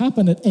means it can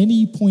happen at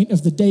any point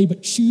of the day,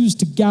 but choose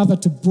to gather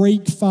to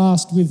break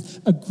fast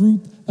with a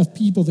group of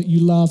people that you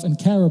love and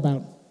care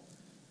about.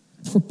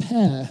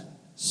 Prepare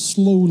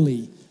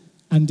slowly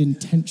and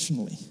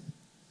intentionally.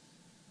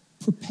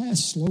 Prepare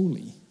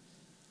slowly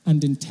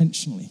and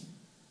intentionally.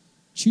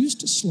 Choose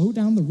to slow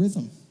down the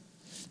rhythm.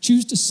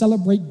 Choose to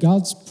celebrate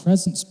God's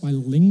presence by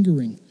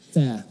lingering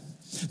there.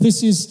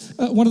 This is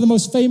one of the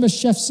most famous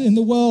chefs in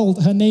the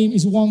world. Her name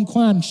is Wong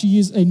Kwan. She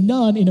is a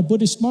nun in a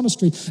Buddhist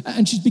monastery,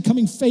 and she's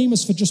becoming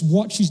famous for just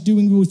what she's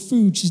doing with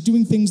food. She's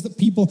doing things that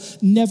people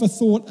never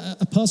thought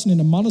a person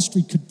in a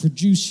monastery could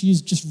produce. She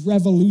is just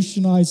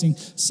revolutionizing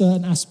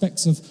certain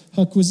aspects of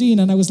her cuisine.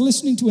 And I was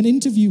listening to an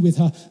interview with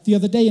her the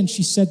other day, and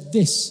she said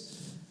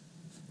this: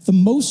 the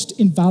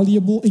most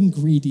invaluable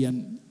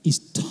ingredient is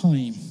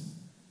time.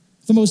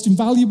 The most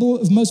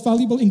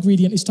valuable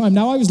ingredient is time.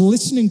 Now, I was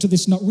listening to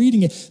this, not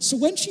reading it. So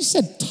when she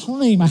said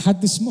time, I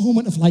had this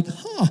moment of like,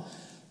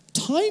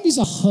 time is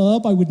a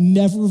herb I would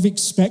never have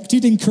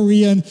expected in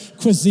Korean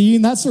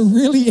cuisine. That's a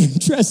really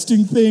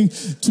interesting thing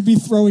to be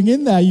throwing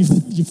in there.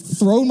 You've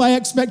thrown my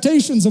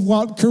expectations of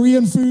what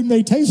Korean food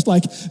may taste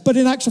like. But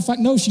in actual fact,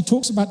 no, she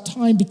talks about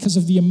time because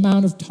of the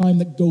amount of time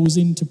that goes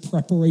into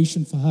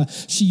preparation for her.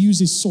 She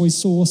uses soy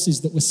sauces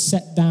that were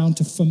set down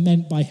to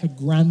ferment by her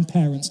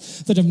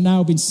grandparents that have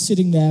now been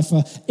sitting there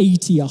for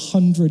 80,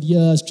 100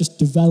 years just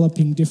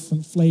developing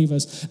different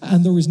flavors.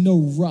 And there is no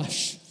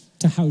rush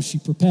to how she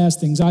prepares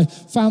things. I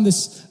found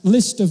this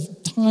list of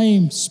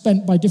time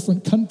spent by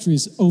different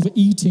countries over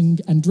eating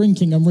and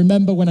drinking. And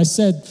remember when I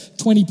said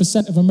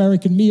 20% of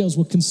American meals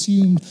were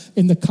consumed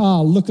in the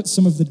car? Look at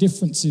some of the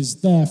differences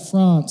there.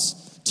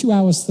 France, 2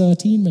 hours,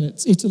 13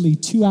 minutes. Italy,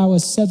 2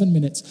 hours, 7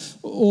 minutes.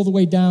 All the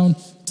way down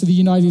to the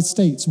United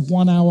States,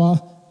 1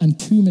 hour and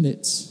 2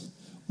 minutes.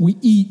 We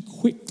eat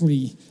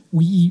quickly.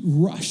 We eat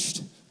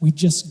rushed. We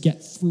just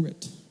get through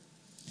it.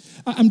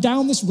 I'm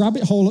down this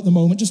rabbit hole at the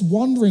moment, just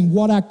wondering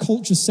what our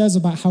culture says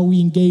about how we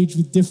engage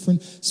with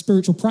different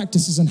spiritual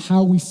practices and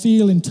how we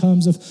feel in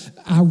terms of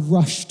our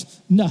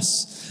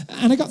rushedness.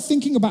 And I got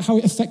thinking about how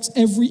it affects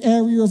every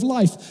area of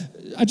life.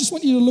 I just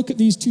want you to look at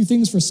these two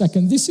things for a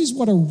second. This is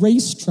what a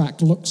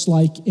racetrack looks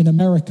like in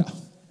America.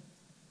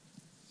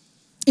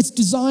 It's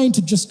designed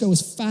to just go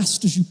as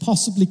fast as you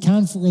possibly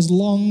can for as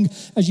long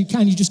as you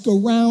can. You just go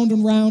round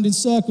and round in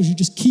circles. You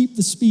just keep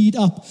the speed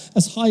up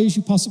as high as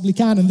you possibly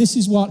can. And this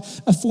is what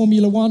a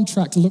Formula One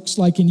track looks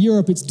like in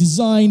Europe. It's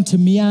designed to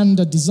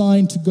meander,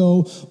 designed to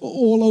go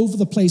all over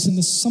the place. And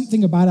there's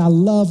something about our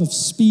love of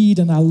speed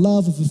and our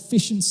love of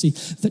efficiency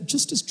that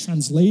just is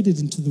translated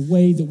into the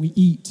way that we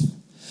eat.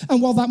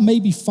 And while that may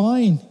be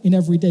fine in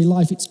everyday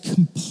life, it's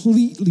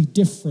completely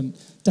different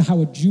to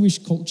how a Jewish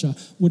culture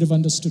would have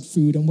understood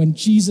food. And when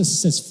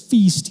Jesus says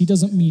feast, he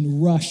doesn't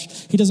mean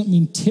rush. He doesn't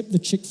mean tip the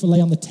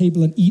Chick-fil-A on the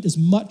table and eat as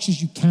much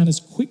as you can, as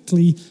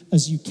quickly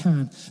as you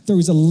can. There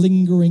is a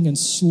lingering and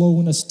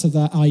slowness to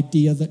that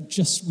idea that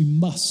just we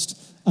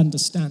must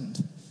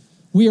understand.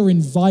 We are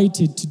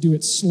invited to do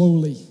it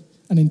slowly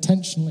and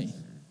intentionally.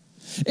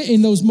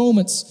 In those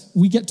moments,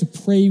 we get to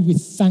pray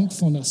with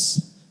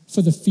thankfulness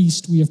for the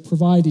feast we have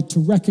provided, to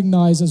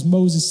recognize, as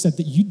Moses said,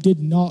 that you did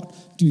not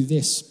do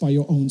this by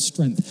your own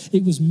strength.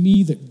 It was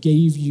me that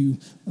gave you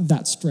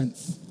that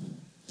strength.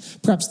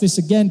 Perhaps this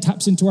again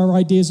taps into our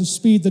ideas of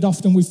speed, that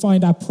often we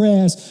find our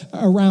prayers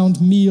around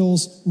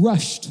meals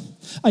rushed.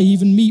 I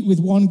even meet with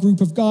one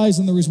group of guys,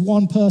 and there is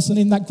one person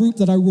in that group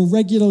that I will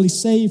regularly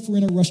say, if we're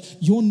in a rush,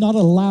 you're not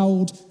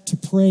allowed to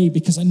pray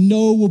because I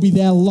know we'll be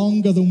there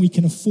longer than we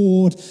can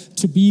afford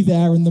to be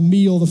there, and the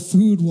meal, the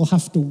food will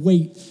have to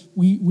wait.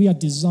 We are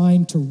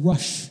designed to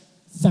rush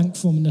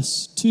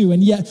thankfulness too,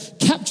 and yet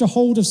capture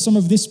hold of some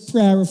of this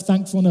prayer of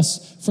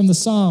thankfulness from the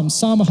Psalms.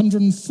 Psalm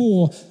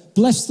 104,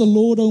 bless the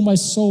Lord, O my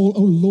soul,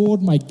 O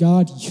Lord my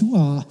God, you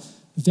are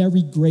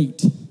very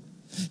great.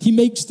 He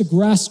makes the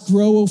grass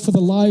grow for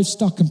the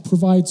livestock and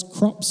provides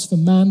crops for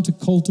man to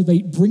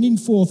cultivate, bringing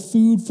forth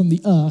food from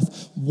the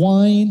earth,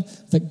 wine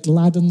that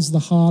gladdens the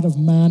heart of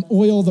man,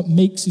 oil that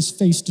makes his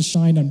face to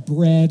shine, and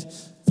bread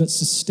that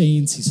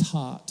sustains his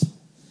heart.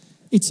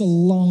 It's a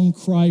long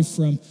cry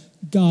from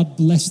God,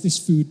 bless this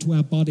food to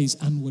our bodies,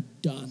 and we're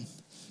done.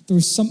 There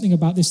is something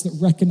about this that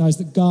recognizes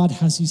that God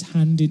has his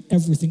hand in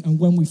everything. And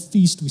when we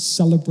feast, we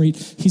celebrate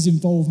his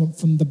involvement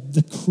from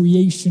the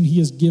creation he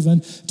has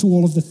given to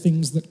all of the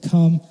things that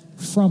come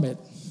from it.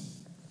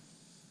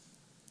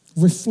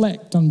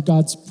 Reflect on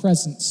God's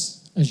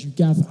presence as you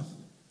gather.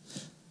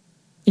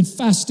 In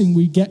fasting,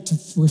 we get to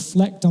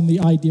reflect on the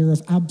idea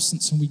of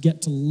absence, and we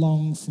get to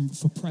long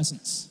for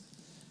presence.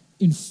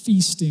 In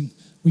feasting,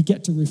 we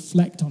get to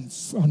reflect on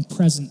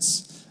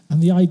presence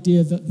and the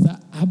idea that the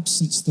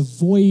absence, the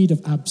void of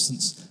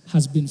absence,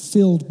 has been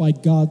filled by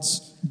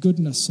God's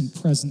goodness and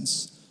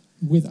presence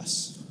with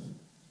us.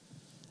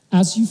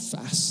 As you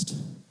fast,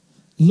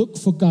 look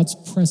for God's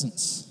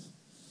presence.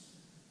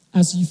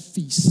 As you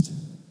feast,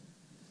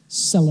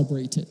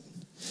 celebrate it.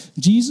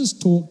 Jesus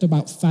talked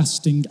about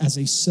fasting as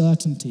a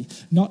certainty,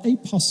 not a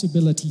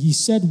possibility. He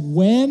said,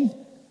 when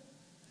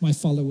my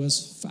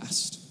followers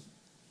fast.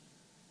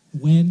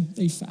 When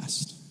they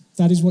fast.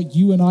 That is what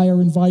you and I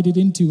are invited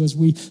into as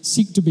we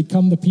seek to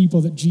become the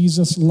people that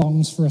Jesus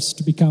longs for us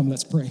to become.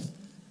 Let's pray.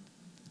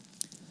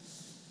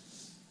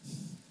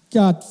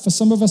 God, for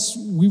some of us,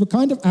 we were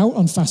kind of out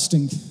on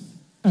fasting,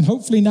 and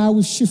hopefully now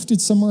we've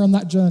shifted somewhere on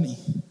that journey.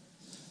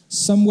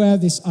 Somewhere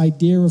this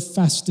idea of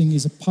fasting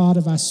is a part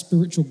of our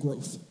spiritual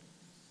growth.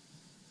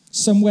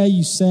 Somewhere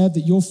you said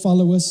that your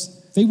followers,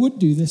 they would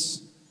do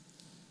this.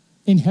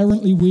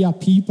 Inherently, we are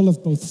people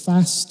of both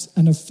fast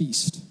and of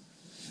feast.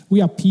 We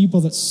are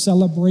people that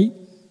celebrate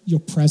your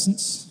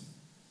presence.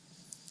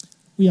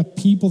 We are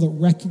people that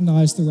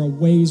recognize there are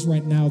ways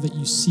right now that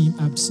you seem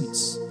absent.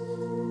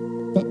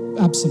 But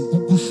perhaps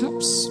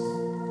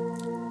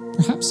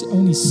it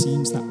only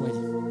seems that way.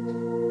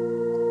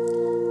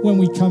 When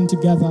we come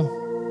together,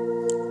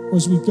 or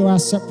as we go our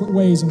separate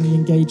ways and we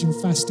engage in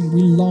fasting,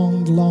 we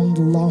long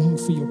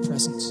for your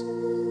presence.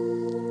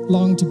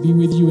 Long to be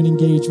with you and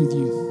engage with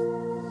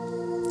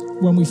you.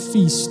 When we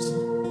feast,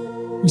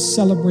 we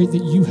celebrate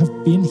that you have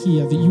been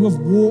here, that you have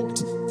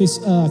walked this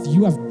earth,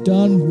 you have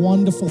done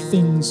wonderful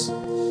things.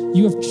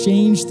 You have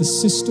changed the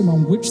system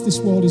on which this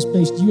world is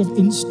based. You have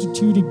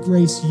instituted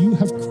grace. You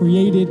have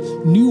created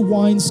new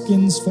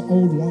wineskins for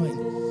old wine.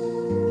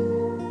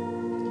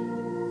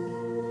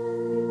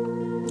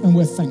 And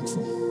we're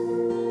thankful.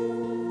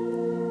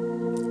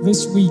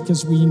 This week,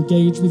 as we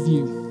engage with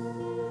you,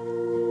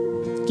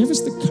 give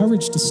us the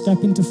courage to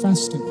step into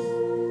fasting.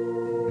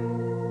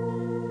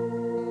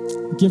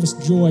 Give us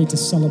joy to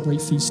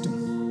celebrate feasting.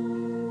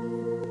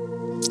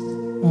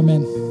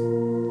 Amen.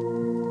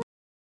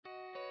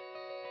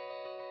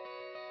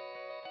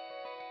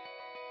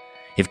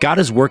 If God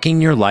is working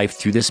in your life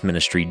through this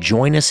ministry,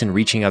 join us in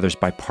reaching others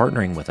by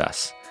partnering with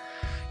us.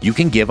 You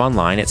can give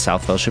online at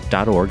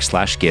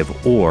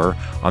southfellowship.org/give or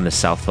on the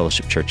South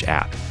Fellowship Church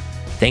app.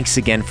 Thanks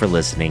again for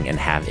listening, and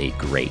have a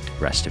great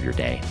rest of your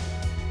day.